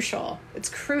crucial. It's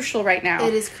crucial right now.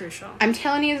 It is crucial. I'm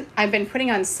telling you, I've been putting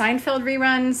on Seinfeld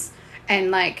reruns and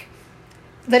like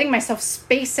letting myself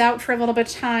space out for a little bit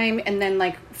of time and then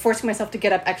like forcing myself to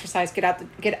get up, exercise, get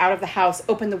out of the house,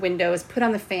 open the windows, put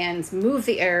on the fans, move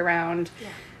the air around.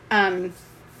 Yeah.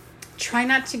 Try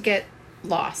not to get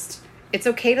lost. It's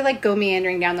okay to like go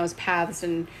meandering down those paths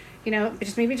and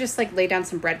maybe just like lay down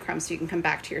some breadcrumbs so you can come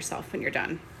back to yourself when you're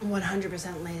done.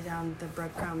 100% lay down the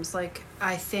breadcrumbs. Like,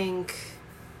 I think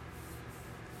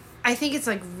it's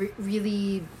like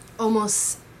really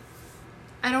almost,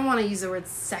 I don't want to use the word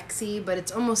sexy, but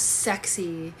it's almost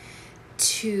sexy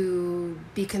to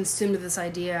be consumed with this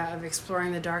idea of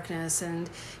exploring the darkness, and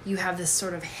you have this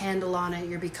sort of handle on it,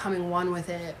 you're becoming one with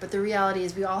it. But the reality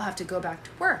is we all have to go back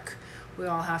to work. We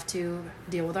all have to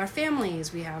deal with our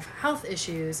families. We have health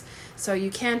issues. So you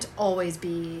can't always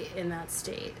be in that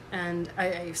state. And I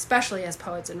especially as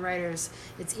poets and writers,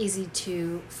 it's easy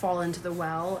to fall into the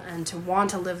well and to want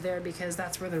to live there because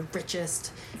that's where the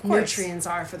richest nutrients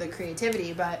are for the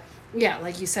creativity. But yeah,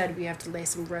 like you said, we have to lay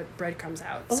some breadcrumbs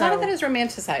out. A lot of that is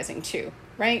romanticizing too,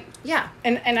 right? Yeah.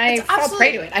 And I fall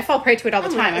prey to it. I fall prey to it all the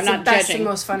time. I'm not the best judging. and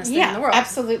most funnest thing in the world.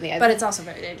 Absolutely. But it's also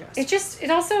very dangerous. It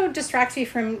also distracts you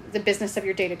from the business of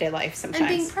your day-to-day life sometimes. And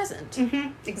being present.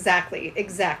 Mm-hmm. Exactly.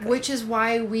 Which is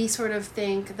why we sort of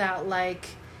think that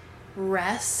like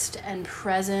rest and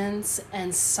presence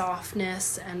and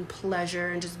softness and pleasure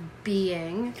and just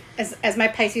being, as my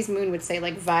Pisces moon would say,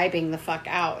 like vibing the fuck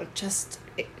out.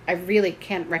 I really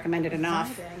can't recommend it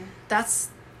enough. Vibing. That's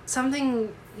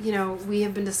something, we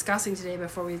have been discussing today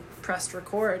before we pressed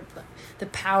record. The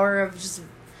power of just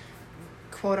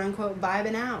quote unquote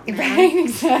vibing out. Man. Right,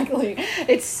 exactly.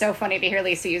 It's so funny to hear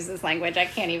Lisa use this language. I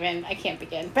can't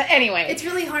begin. But anyway. It's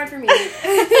really hard for me.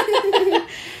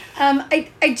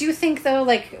 I do think though,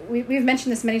 like we've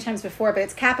mentioned this many times before, but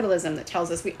it's capitalism that tells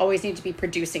us we always need to be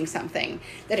producing something.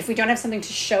 That if we don't have something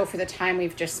to show for the time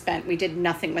we've just spent, we did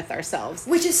nothing with ourselves.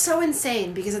 Which is so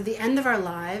insane because at the end of our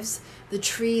lives, the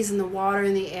trees and the water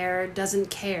and the air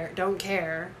don't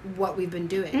care what we've been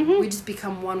doing. Mm-hmm. We just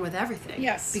become one with everything.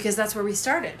 Yes. Because that's where we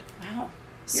started. Wow.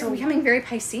 So you're becoming very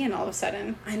Piscean all of a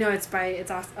sudden. I know, it's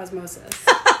osmosis.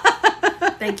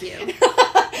 Thank you.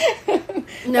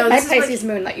 No, my Pisces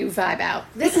moon let you vibe out.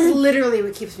 This is literally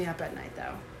what keeps me up at night,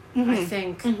 though. Mm-hmm.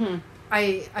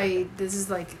 I think this is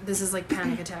like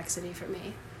panic attack city for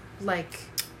me. Like,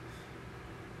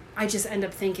 I just end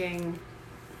up thinking,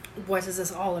 what does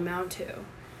this all amount to?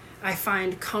 I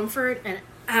find comfort and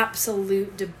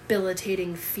absolute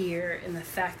debilitating fear in the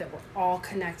fact that we're all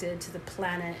connected to the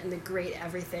planet and the great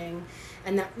everything,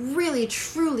 and that really,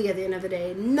 truly, at the end of the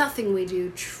day, nothing we do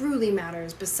truly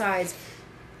matters besides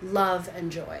love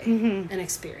and joy and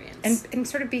experience. And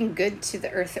sort of being good to the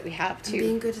earth that we have, too. And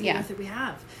being good to the earth that we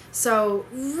have. So,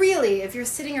 really, if you're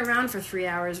sitting around for 3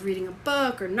 hours reading a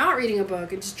book or not reading a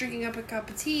book and just drinking up a cup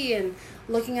of tea and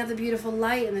looking at the beautiful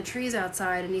light and the trees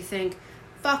outside and you think,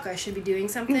 fuck, I should be doing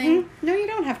something. No, you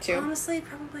don't have to. Honestly,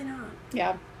 probably not.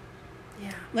 Yeah.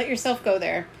 Yeah. Let yourself go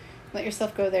there. Let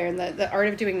yourself go there. And the art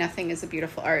of doing nothing is a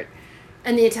beautiful art.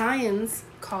 And the Italians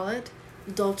call it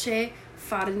dolce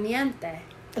far niente.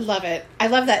 I love it. I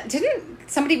love that. Didn't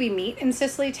somebody we meet in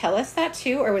Sicily tell us that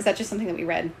too? Or was that just something that we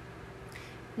read?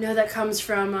 No, that comes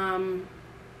from...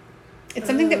 it's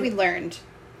something that we learned.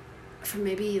 From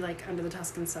maybe, like, Under the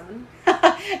Tuscan Sun.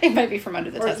 It might be from Under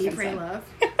the Tuscan Eat, Pray, Sun. Love.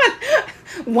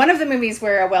 One of the movies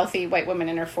where a wealthy white woman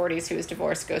in her 40s who is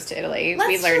divorced goes to Italy,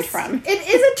 we learned from. It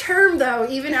is a term, though,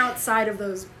 even outside of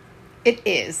those. It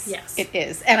is. Yes. It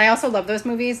is. And I also love those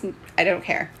movies. I don't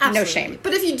care. Absolutely. No shame.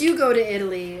 But if you do go to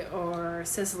Italy or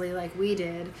Sicily like we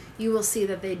did, you will see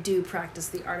that they do practice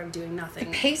the art of doing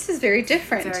nothing. The pace is very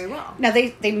different. Very well. Now,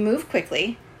 they move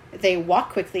quickly. They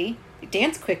walk quickly. They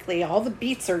dance quickly. All the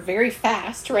beats are very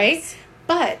fast, right? Yes.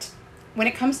 But when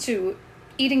it comes to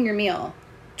eating your meal,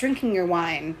 drinking your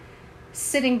wine,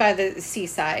 sitting by the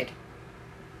seaside,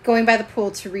 going by the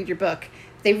pool to read your book,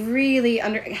 they really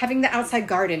having the outside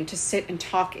garden to sit and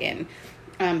talk in,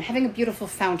 having a beautiful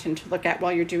fountain to look at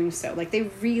while you're doing so. Like, they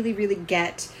really, really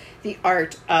get the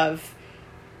art of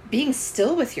being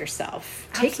still with yourself,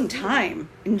 taking time,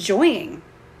 enjoying.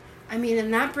 I mean,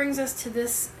 and that brings us to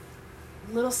this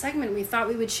little segment we thought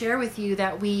we would share with you,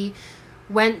 that we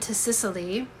went to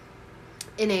Sicily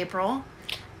in April,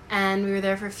 and we were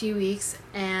there for a few weeks,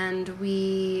 and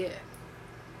we've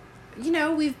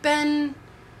been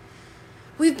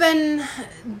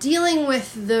dealing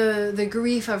with the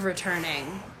grief of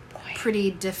returning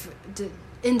pretty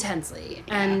intensely.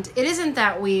 Yeah. And it isn't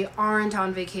that we aren't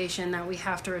on vacation, that we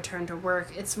have to return to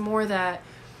work. It's more that,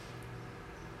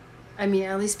 I mean,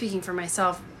 at least speaking for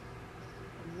myself,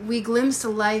 we glimpsed a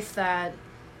life that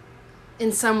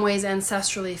in some ways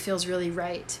ancestrally feels really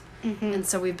right. Mm-hmm. And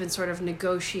so we've been sort of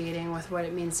negotiating with what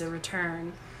it means to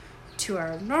return to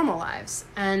our normal lives.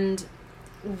 And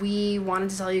we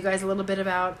wanted to tell you guys a little bit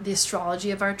about the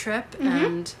astrology of our trip, mm-hmm.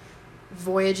 and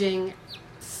voyaging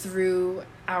through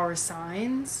our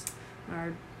signs,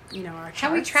 our charts.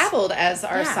 How we traveled as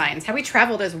our signs, how we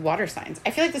traveled as water signs.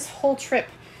 I feel like this whole trip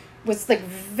was like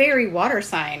very water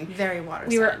sign. Very water sign.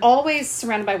 We were always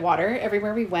surrounded by water.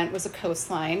 Everywhere we went was a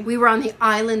coastline. We were on the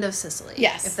island of Sicily.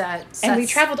 Yes. If that and we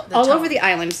traveled all over the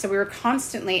island, so we were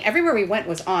constantly, everywhere we went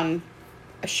was on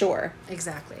a shore.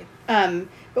 Exactly.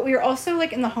 But we were also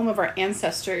like in the home of our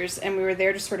ancestors, and we were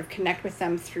there to sort of connect with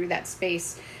them through that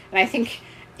space. And I think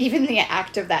even the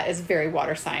act of that is very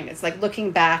water sign. It's like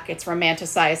looking back, it's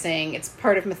romanticizing, it's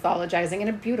part of mythologizing in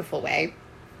a beautiful way.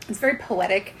 It's very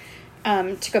poetic.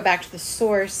 To go back to the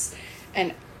source,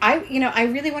 and I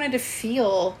really wanted to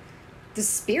feel the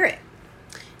spirit.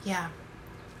 Yeah,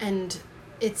 and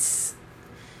it's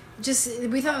just,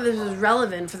 we thought this was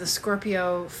relevant for the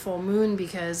Scorpio full moon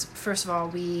because, first of all,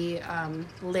 we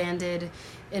landed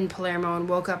in Palermo and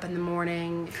woke up in the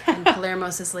morning in Palermo,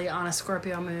 Sicily on a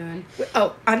Scorpio moon.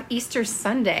 Oh, on Easter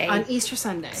Sunday. On Easter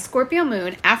Sunday. Scorpio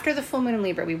moon, after the full moon in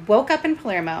Libra. We woke up in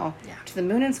Palermo to the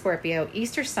moon in Scorpio,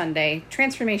 Easter Sunday,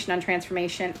 transformation on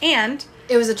transformation, and...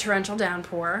 it was a torrential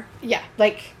downpour. Yeah,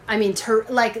 like... I mean,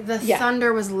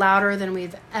 thunder was louder than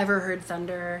we've ever heard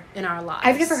thunder in our lives.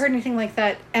 I've never heard anything like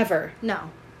that, ever.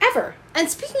 No. Ever. And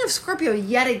speaking of Scorpio,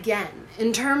 yet again,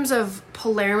 in terms of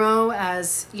Palermo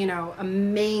as, a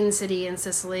main city in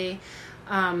Sicily,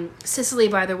 Sicily,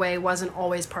 by the way, wasn't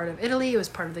always part of Italy. It was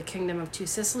part of the Kingdom of Two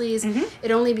Sicilies. Mm-hmm.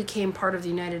 It only became part of the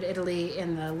United Italy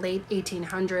in the late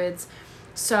 1800s.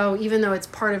 So even though it's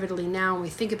part of Italy now, and we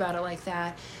think about it like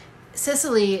that,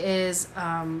 Sicily is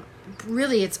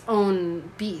really its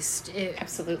own beast. It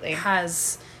absolutely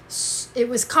it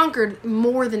was conquered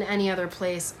more than any other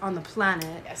place on the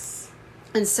planet. Yes.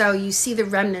 And so you see the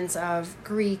remnants of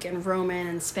Greek and Roman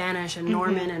and Spanish and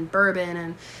Norman, mm-hmm. and Bourbon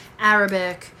and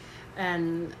Arabic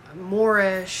and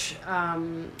Moorish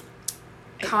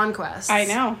conquests. I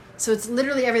know. So it's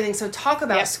literally everything. So talk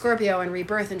about Scorpio and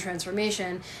rebirth and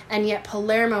transformation. And yet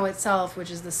Palermo itself,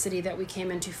 which is the city that we came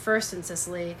into first in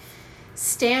Sicily,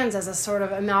 stands as a sort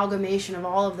of amalgamation of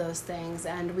all of those things.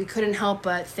 And we couldn't help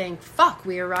but think, fuck,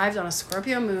 we arrived on a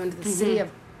Scorpio moon to the mm-hmm. city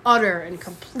of utter and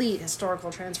complete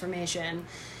historical transformation,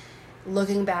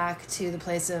 looking back to the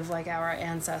place of like our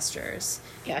ancestors.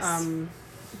 Yes.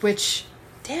 Which,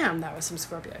 damn, that was some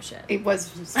Scorpio shit. It was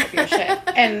some Scorpio shit.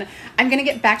 And I'm going to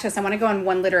get back to this. I want to go on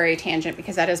one literary tangent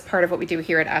because that is part of what we do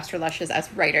here at Astrolushes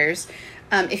as writers.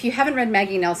 If you haven't read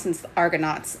Maggie Nelson's The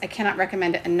Argonauts, I cannot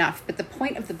recommend it enough. But the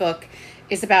point of the book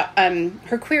is about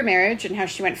her queer marriage and how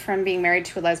she went from being married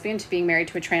to a lesbian to being married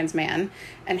to a trans man,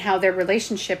 and how their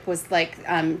relationship was like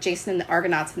Jason and the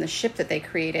Argonauts and the ship that they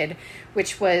created,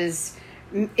 which was...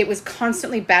 it was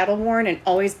constantly battle-worn and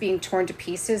always being torn to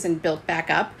pieces and built back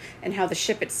up, and how the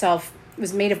ship itself It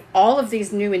was made of all of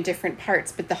these new and different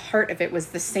parts, but the heart of it was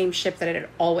the same ship that it had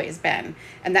always been.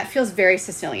 And that feels very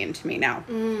Sicilian to me now.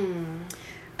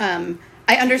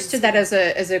 I understood that as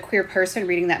a queer person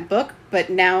reading that book, but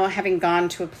now having gone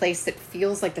to a place that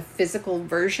feels like the physical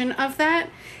version of that,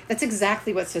 that's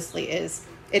exactly what Sicily is.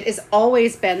 It has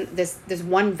always been this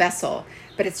one vessel,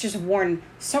 but it's just worn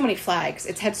so many flags.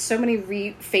 It's had so many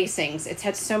refacings. It's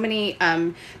had so many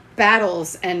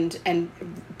battles and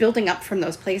building up from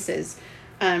those places.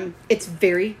 It's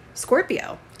very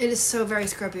Scorpio. It is so very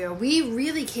Scorpio. We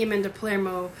really came into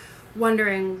Palermo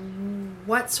wondering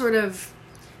what sort of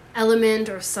element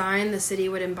or sign the city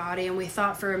would embody, and we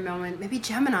thought for a moment maybe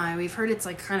Gemini. We've heard it's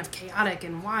like kind of chaotic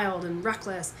and wild and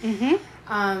reckless.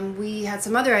 We had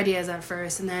some other ideas at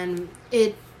first, and then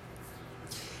it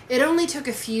only took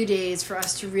a few days for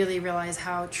us to really realize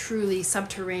how truly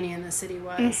subterranean the city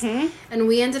was. And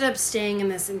we ended up staying in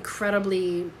this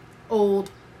incredibly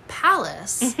old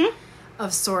palace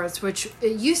of sorts, which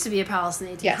it used to be a palace in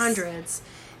the 1800s. Yes.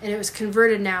 And it was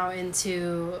converted now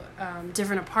into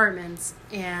different apartments.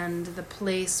 And the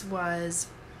place was,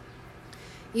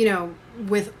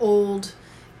 with old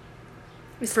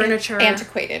furniture.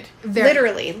 Antiquated.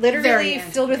 Literally very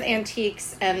filled with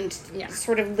antiques and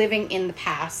sort of living in the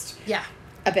past. Yeah.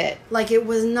 A bit. Like it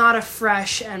was not a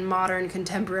fresh and modern,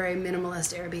 contemporary,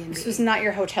 minimalist Airbnb. This was not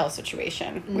your hotel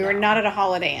situation. No. We were not at a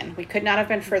Holiday Inn. We could not have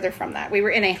been further from that. We were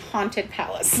in a haunted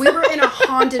palace. We were in a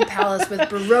haunted palace with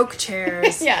Baroque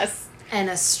chairs. Yes.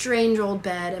 And a strange old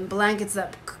bed and blankets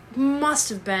that must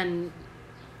have been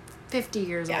 50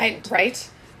 years old. Right.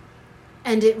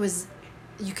 And it was,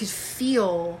 you could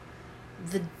feel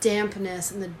the dampness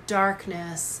and the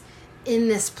darkness in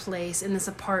this place, in this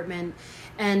apartment.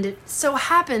 And it so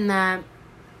happened that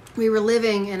we were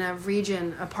living in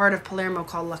a part of Palermo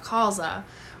called La Calza,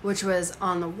 which was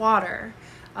on the water,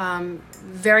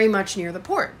 very much near the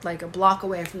port, like a block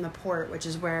away from the port, which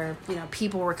is where,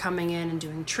 people were coming in and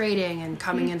doing trading and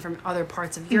coming in from other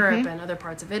parts of Europe and other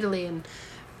parts of Italy and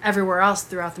everywhere else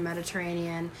throughout the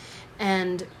Mediterranean.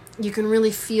 And you can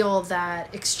really feel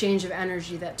that exchange of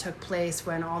energy that took place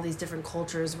when all these different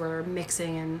cultures were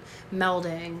mixing and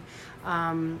melding.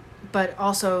 But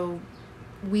also,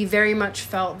 we very much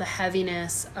felt the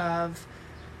heaviness of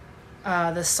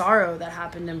the sorrow that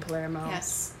happened in Palermo.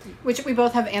 Yes. Which we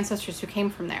both have ancestors who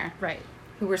came from there. Right.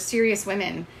 Who were serious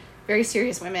women. Very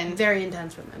serious women. Very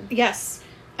intense women. Yes.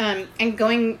 And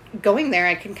going there,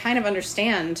 I can kind of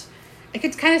understand. I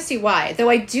could kind of see why. Though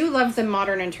I do love the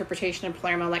modern interpretation of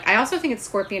Palermo. Like, I also think it's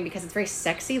Scorpion because it's very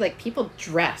sexy. Like, people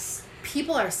dress.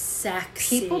 People are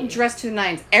sexy. People dress to the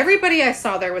nines. Everybody I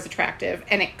saw there was attractive,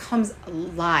 and it comes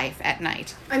alive at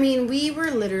night. I mean, we were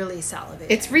literally salivating.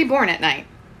 It's reborn at night.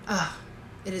 Ugh.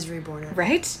 It is reborn.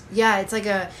 Right? Yeah, it's like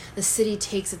the city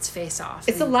takes its face off.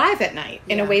 It's alive at night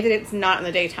in a way that it's not in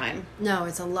the daytime. No,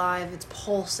 it's alive. It's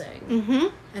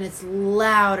pulsing. And it's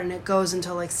loud, and it goes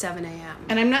until like 7 a.m.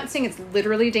 And I'm not saying it's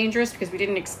literally dangerous because we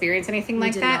didn't experience anything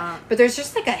like that. Not. But there's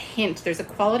just like a hint. There's a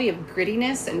quality of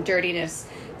grittiness and dirtiness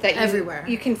that everywhere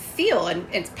you can feel, and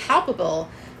it's palpable.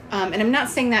 And I'm not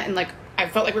saying that in like, I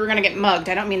felt like we were going to get mugged.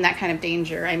 I don't mean that kind of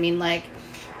danger. I mean like,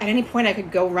 at any point I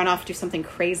could go run off, do something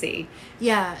crazy.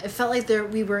 Yeah, it felt like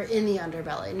we were in the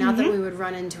underbelly. Not that we would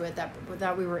run into it,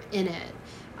 that we were in it.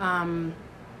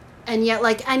 And yet,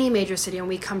 like any major city, and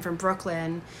we come from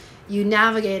Brooklyn, you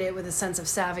navigate it with a sense of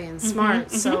savvy and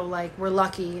smart. So, like, we're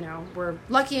lucky, we're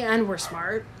lucky and we're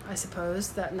smart, I suppose,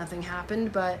 that nothing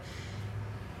happened. But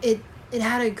it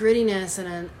had a grittiness and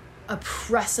an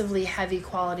oppressively heavy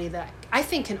quality that I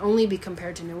think can only be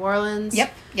compared to New Orleans.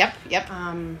 Yep.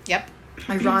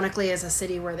 Ironically, as a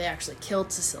city where they actually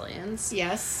killed Sicilians.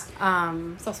 Yes.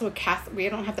 It's also a Catholic. We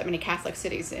don't have that many Catholic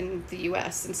cities in the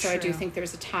U.S., and so true. I do think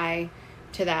there's a tie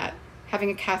to that.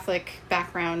 Having a Catholic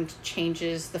background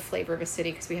changes the flavor of a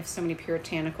city because we have so many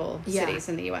puritanical cities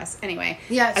in the U.S. Anyway,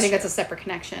 I think that's a separate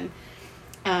connection.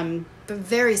 But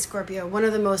very Scorpio. One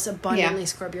of the most abundantly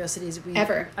Scorpio cities we've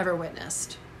ever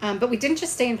witnessed. But we didn't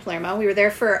just stay in Palermo. We were there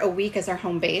for a week as our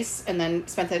home base and then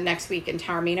spent the next week in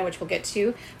Taormina, which we'll get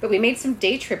to. But we made some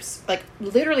day trips, like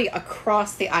literally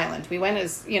across the island. We went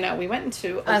we went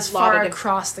into as far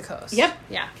across the coast. Yep.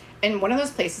 Yeah. And one of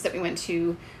those places that we went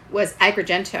to was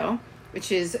Agrigento,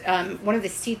 which is one of the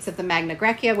seats of the Magna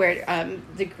Graecia, where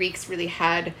the Greeks really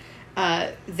had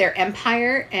their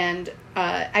empire. And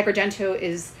Agrigento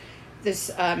is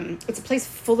this it's a place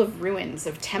full of ruins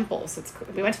of temples.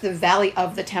 We went to the Valley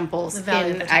of the Temples in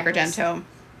Agrigento,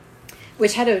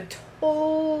 which had a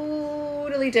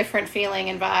totally different feeling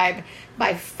and vibe.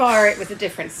 By far, it was a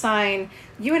different sign.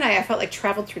 You and I felt like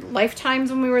traveled through lifetimes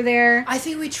when we were there. I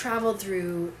think we traveled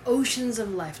through oceans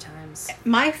of lifetimes. times.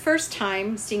 My first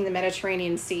time seeing the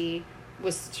Mediterranean Sea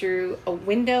was through a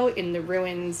window in the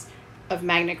ruins of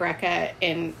Magna Greca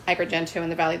in Agrigento in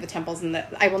the Valley of the Temples, and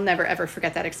I will never ever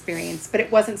forget that experience. But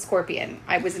it wasn't Scorpion.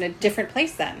 I was in a different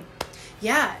place then.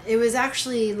 Yeah, it was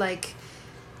actually like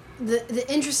the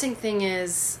interesting thing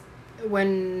is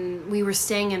when we were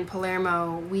staying in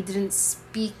Palermo, we didn't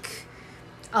speak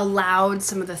aloud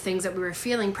some of the things that we were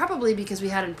feeling, probably because we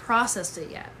hadn't processed it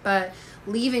yet. But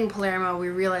leaving Palermo, we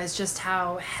realized just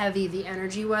how heavy the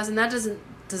energy was, and that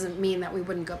doesn't mean that we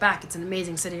wouldn't go back. It's an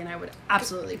amazing city, and I would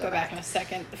absolutely go back in a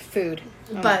second. The food,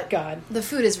 but my God, the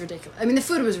food is ridiculous. I mean, the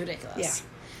food was ridiculous,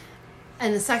 yeah,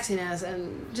 and the sexiness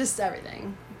and just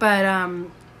everything. But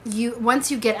once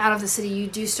you get out of the city, you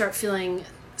do start feeling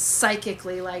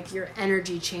psychically like your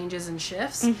energy changes and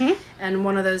shifts. Mm-hmm. And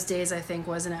one of those days, I think,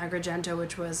 was in Agrigento,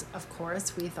 which was, of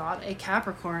course, we thought a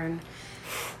Capricorn.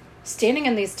 Standing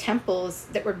in these temples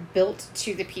that were built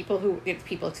to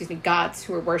the gods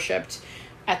who were worshipped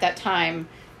at that time,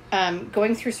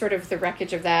 going through sort of the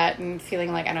wreckage of that and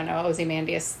feeling like, I don't know,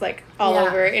 Ozymandias, like all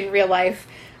over in real life,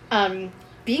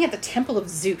 being at the temple of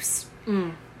Zeus,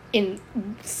 in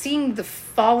seeing the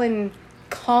fallen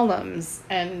columns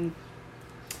and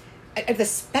the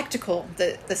spectacle,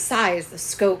 the size, the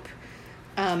scope,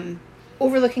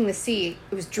 overlooking the sea.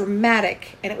 It was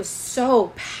dramatic, and it was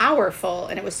so powerful,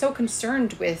 and it was so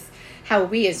concerned with how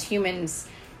we as humans,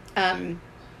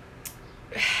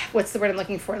 what's the word I'm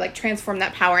looking for? Like transform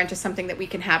that power into something that we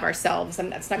can have ourselves.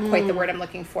 And that's not quite the word I'm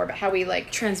looking for, but how we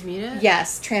like transmute it.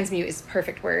 Yes. Transmute is the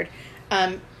perfect word.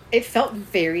 It felt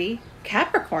very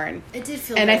Capricorn. It did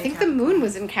feel, and I think Capricorn. The moon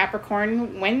was in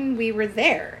Capricorn when we were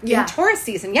there. Yeah. In Taurus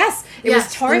season. Yes. It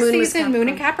was Taurus season, moon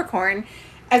in Capricorn.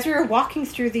 As we were walking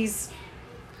through these,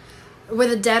 with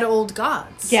the dead old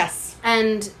gods. Yes.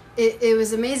 And it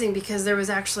was amazing because there was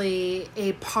actually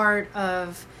a part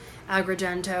of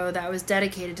Agrigento that was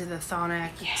dedicated to the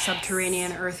chthonic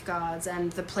subterranean earth gods,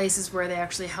 and the places where they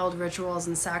actually held rituals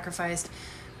and sacrificed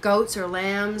goats or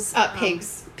lambs.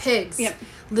 Pigs. Pigs. Yep.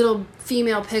 Little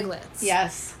female piglets.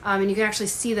 Yes. And you can actually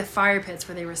see the fire pits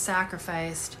where they were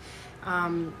sacrificed.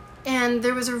 And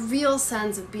there was a real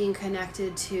sense of being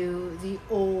connected to the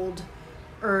old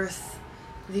earth,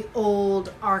 the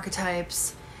old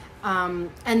archetypes.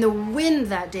 And the wind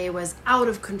that day was out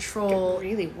of control. It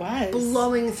really was.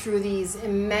 Blowing through these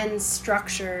immense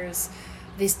structures,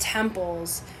 these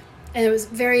temples. And it was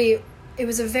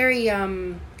a very,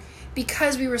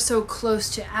 because we were so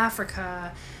close to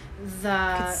Africa, you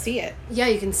could see it. Yeah,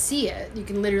 you can see it. You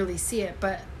can literally see it.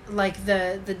 But like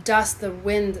the dust, the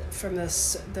wind from the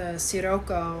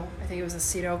Sirocco, I think it was the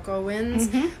Sirocco winds,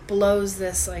 blows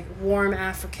this like warm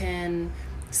African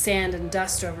sand and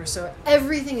dust over, so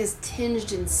everything is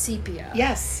tinged in sepia.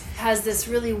 Yes. Has this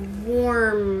really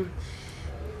warm,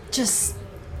 just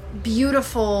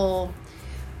beautiful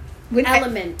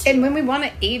element. And when we want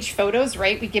to age photos,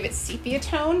 right, we give it sepia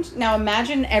toned. Now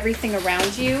imagine everything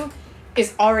around you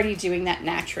is already doing that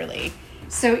naturally.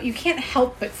 So you can't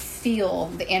help but feel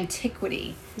the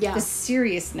antiquity, the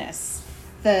seriousness,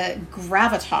 the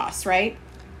gravitas, right?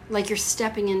 Like you're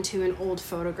stepping into an old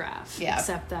photograph,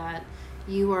 except that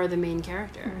you are the main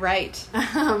character. Right.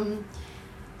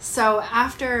 So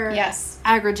after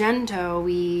Agrigento,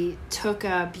 we took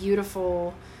a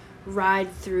beautiful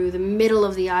ride through the middle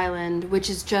of the island, which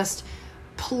is just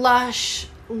plush,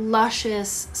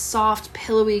 luscious, soft,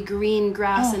 pillowy green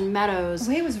grass and meadows.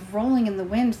 The way it was rolling in the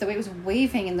wind, the way it was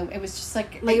waving, it was just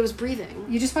like it was breathing.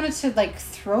 You just wanted to like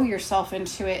throw yourself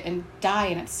into it and die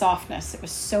in its softness. It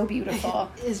was so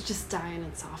beautiful. It is just die in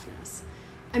its softness.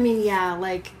 I mean, yeah,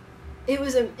 like it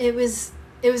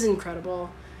was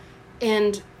incredible,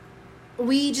 and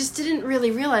we just didn't really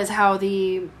realize how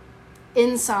the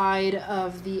inside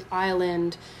of the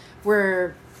island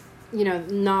were,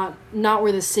 not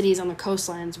where the cities on the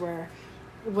coastlines were,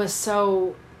 was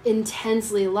so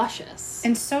intensely luscious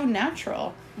and so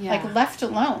natural, like left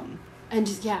alone, and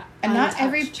just and untouched. Not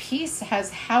every piece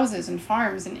has houses and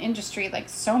farms and industry. Like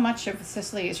so much of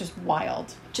Sicily is just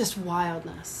wild, just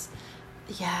wildness.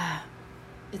 Yeah,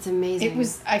 it's amazing.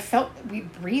 I felt we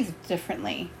breathed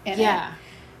differently in it.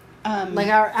 Like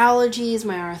our allergies,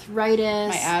 my arthritis,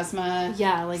 my asthma,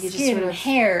 like it skin, just sort of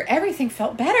hair, everything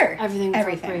felt better. Everything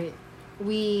felt great.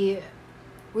 We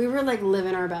were like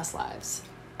living our best lives.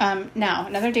 Now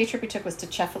another day trip we took was to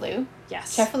Cefalù.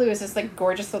 Yes, Cefalù is this like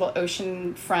gorgeous little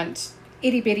ocean front,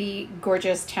 itty bitty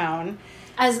gorgeous town.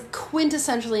 as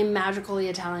quintessentially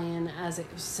magically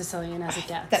Sicilian as it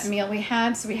gets. That meal we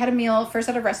had. So we had a meal first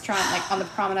at a restaurant, like on the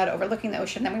promenade overlooking the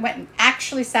ocean. Then we went and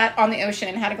actually sat on the ocean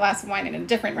and had a glass of wine in a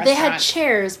different restaurant. They had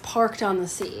chairs parked on the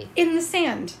sea. In the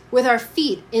sand. With our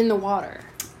feet in the water.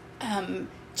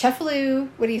 Cefalù,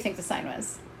 what do you think the sign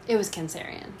was? It was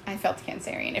Cancerian. I felt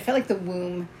Cancerian. It felt like the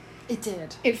womb. It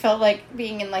did. It felt like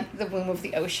being in like the womb of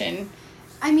the ocean.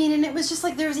 I mean, and it was just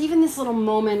like, there was even this little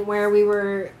moment where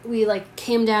we like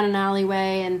came down an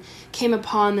alleyway and came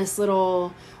upon this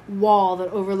little wall that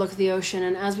overlooked the ocean.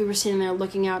 And as we were sitting there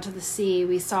looking out to the sea,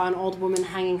 we saw an old woman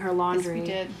hanging her laundry. Yes,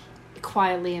 we did.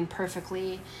 Quietly and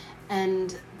perfectly.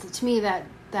 And to me, that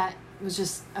was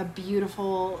just a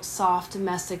beautiful, soft,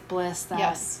 domestic bliss that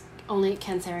yes. only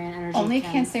Cancerian energy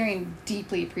Cancerian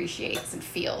deeply appreciates and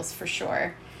feels, for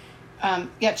sure.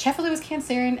 Cefalù was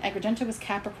Cancerian, Agrigento was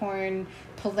Capricorn,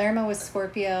 Palermo was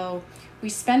Scorpio. We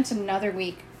spent another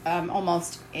week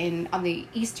almost on the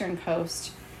eastern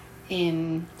coast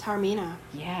in Taormina.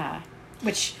 Yeah,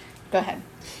 which, go ahead.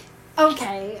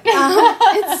 Okay.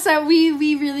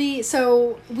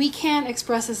 We can't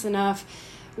express this enough.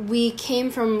 We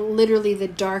came from literally the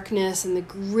darkness and the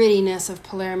grittiness of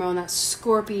Palermo and that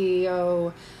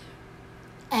Scorpio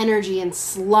energy and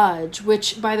sludge,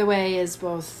 which, by the way, is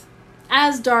both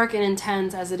as dark and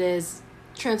intense as it is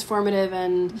transformative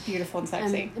and beautiful and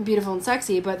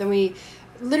sexy. But then we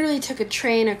literally took a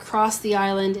train across the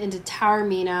island into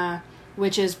Taormina,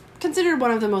 which is considered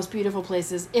one of the most beautiful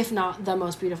places, if not the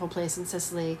most beautiful place in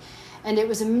Sicily. And it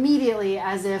was immediately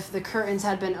as if the curtains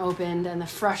had been opened and the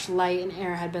fresh light and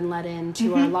air had been let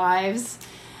into our lives.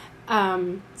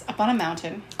 It's up on a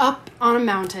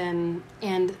mountain.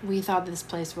 And we thought this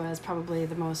place was probably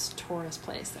the most tourist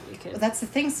place that we could. Well, that's the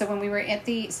thing. So when we were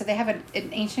so they have an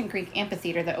ancient Greek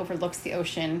amphitheater that overlooks the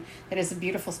ocean. That is a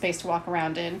beautiful space to walk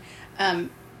around in.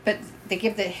 But they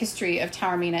give the history of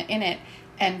Taormina in it.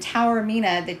 And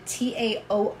Taormina, the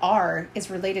Taor, is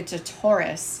related to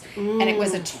Taurus. And it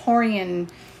was a Taurian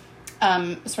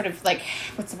sort of like,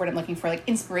 what's the word I'm looking for? Like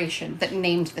inspiration that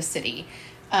named the city.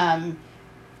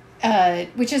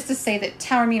 Which is to say that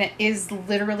Taormina is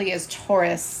literally as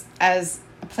Taurus as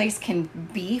a place can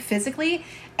be physically.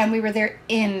 And we were there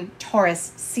in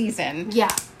Taurus season.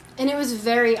 Yeah. And it was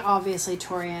very obviously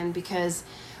Taurian because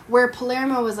where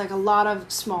Palermo was like a lot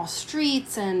of small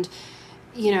streets and,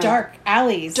 dark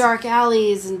alleys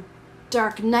and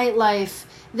dark nightlife.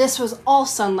 This was all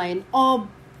sunlight and all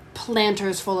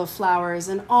planters full of flowers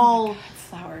and all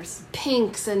flowers,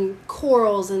 pinks and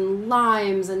corals and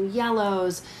limes and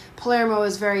yellows. Palermo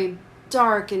is very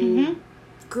dark and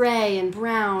gray and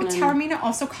brown. But Taormina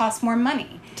also cost more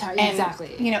money.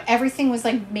 Exactly. Everything was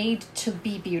like made to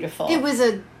be beautiful. It was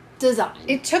a design.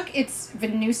 It took its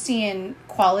Venusian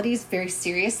qualities very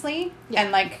seriously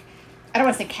and like, I don't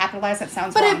want to say capitalize, that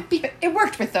sounds wrong. But it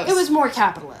worked with those. It was more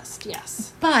capitalist,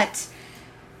 yes. But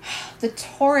the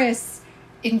tourists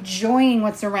enjoying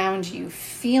what's around you,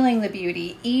 feeling the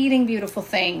beauty, eating beautiful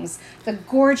things, the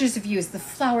gorgeous views, the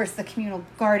flowers, the communal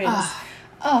gardens.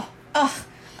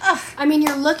 I mean,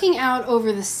 you're looking out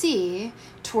over the sea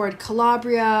toward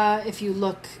Calabria. If you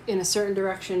look in a certain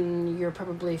direction, you're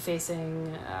probably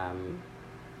facing...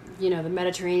 the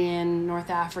Mediterranean,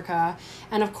 North Africa.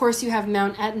 And of course you have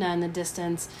Mount Etna in the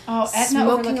distance. Oh, Etna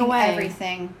overlooking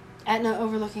everything. Etna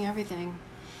overlooking everything.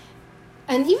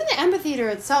 And even the amphitheater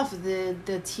itself,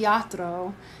 the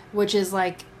Teatro, which is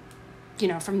like,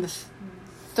 from the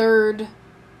 3rd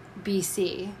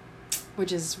BC,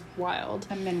 which is wild.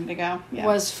 A minute ago. Yeah.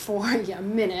 Was a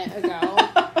minute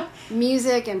ago.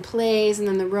 Music and plays, and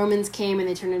then the Romans came and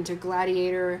they turned into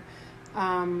gladiator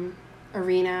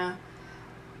arena.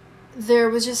 There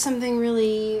was just something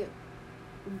really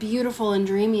beautiful and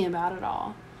dreamy about it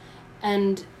all.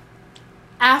 And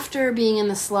after being in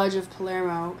the sludge of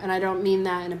Palermo, and I don't mean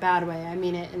that in a bad way, I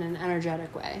mean it in an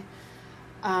energetic way,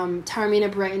 Taormina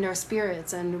brightened our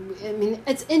spirits. And I mean,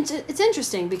 it's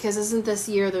interesting because isn't this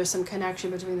year there's some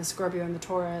connection between the Scorpio and the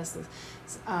Taurus?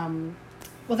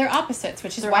 Well, they're opposites,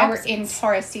 which is why we're in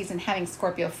Taurus season having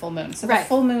Scorpio full moon. So the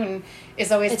full moon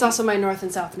is always... It's also my north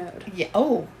and south node. Yeah.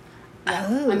 Oh.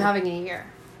 Yeah, I'm having a year.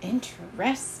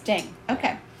 Interesting.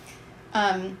 Okay.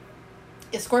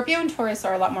 Scorpio and Taurus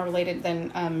are a lot more related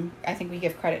than I think we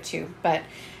give credit to. But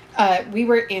we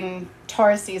were in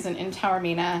Taurus season in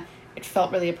Taormina. It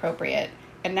felt really appropriate.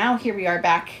 And now here we are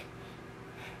back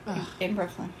in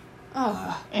Brooklyn.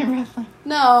 Oh. In Brooklyn.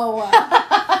 No.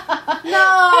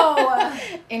 No.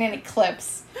 In an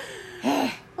eclipse.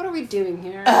 What are we doing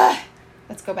here?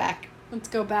 Let's go back. Let's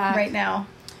go back. Right now.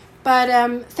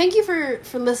 But thank you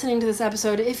for listening to this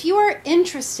episode. If you are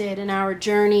interested in our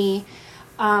journey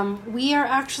We are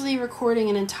actually recording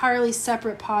an entirely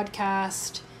separate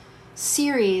podcast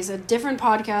series, a different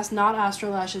podcast, not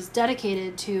Astrolashes,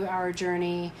 dedicated to our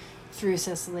journey through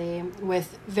Sicily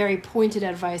with very pointed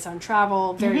advice on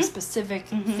travel, very specific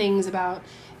things about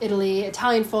Italy,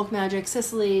 Italian folk magic,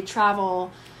 Sicily,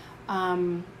 travel.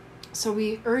 So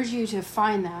we urge you to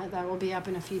find that. That will be up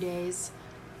in a few days.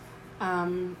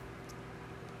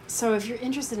 So if you're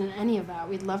interested in any of that,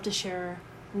 we'd love to share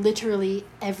literally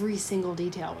every single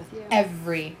detail with you.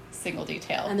 Every single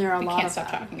detail. And there are a lot of them. We can't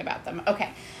stop talking about them.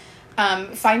 Okay.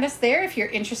 Find us there if you're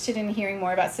interested in hearing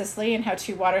more about Sicily and how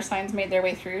 2 water signs made their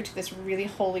way through to this really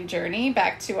holy journey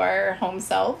back to our home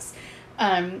selves.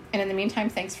 And in the meantime,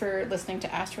 thanks for listening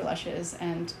to Astrolushes,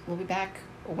 and we'll be back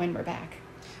when we're back.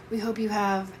 We hope you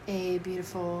have a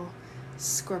beautiful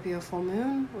Scorpio full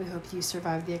moon. We hope you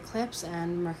survive the eclipse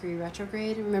and Mercury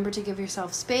retrograde. Remember to give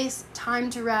yourself space, time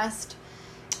to rest,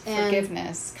 and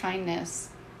forgiveness, kindness.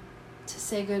 To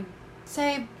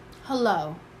say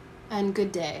hello and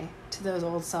good day to those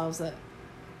old selves that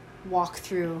walk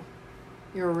through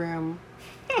your room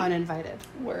uninvited.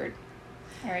 Word.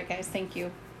 All right, guys. Thank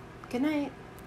you. Good night.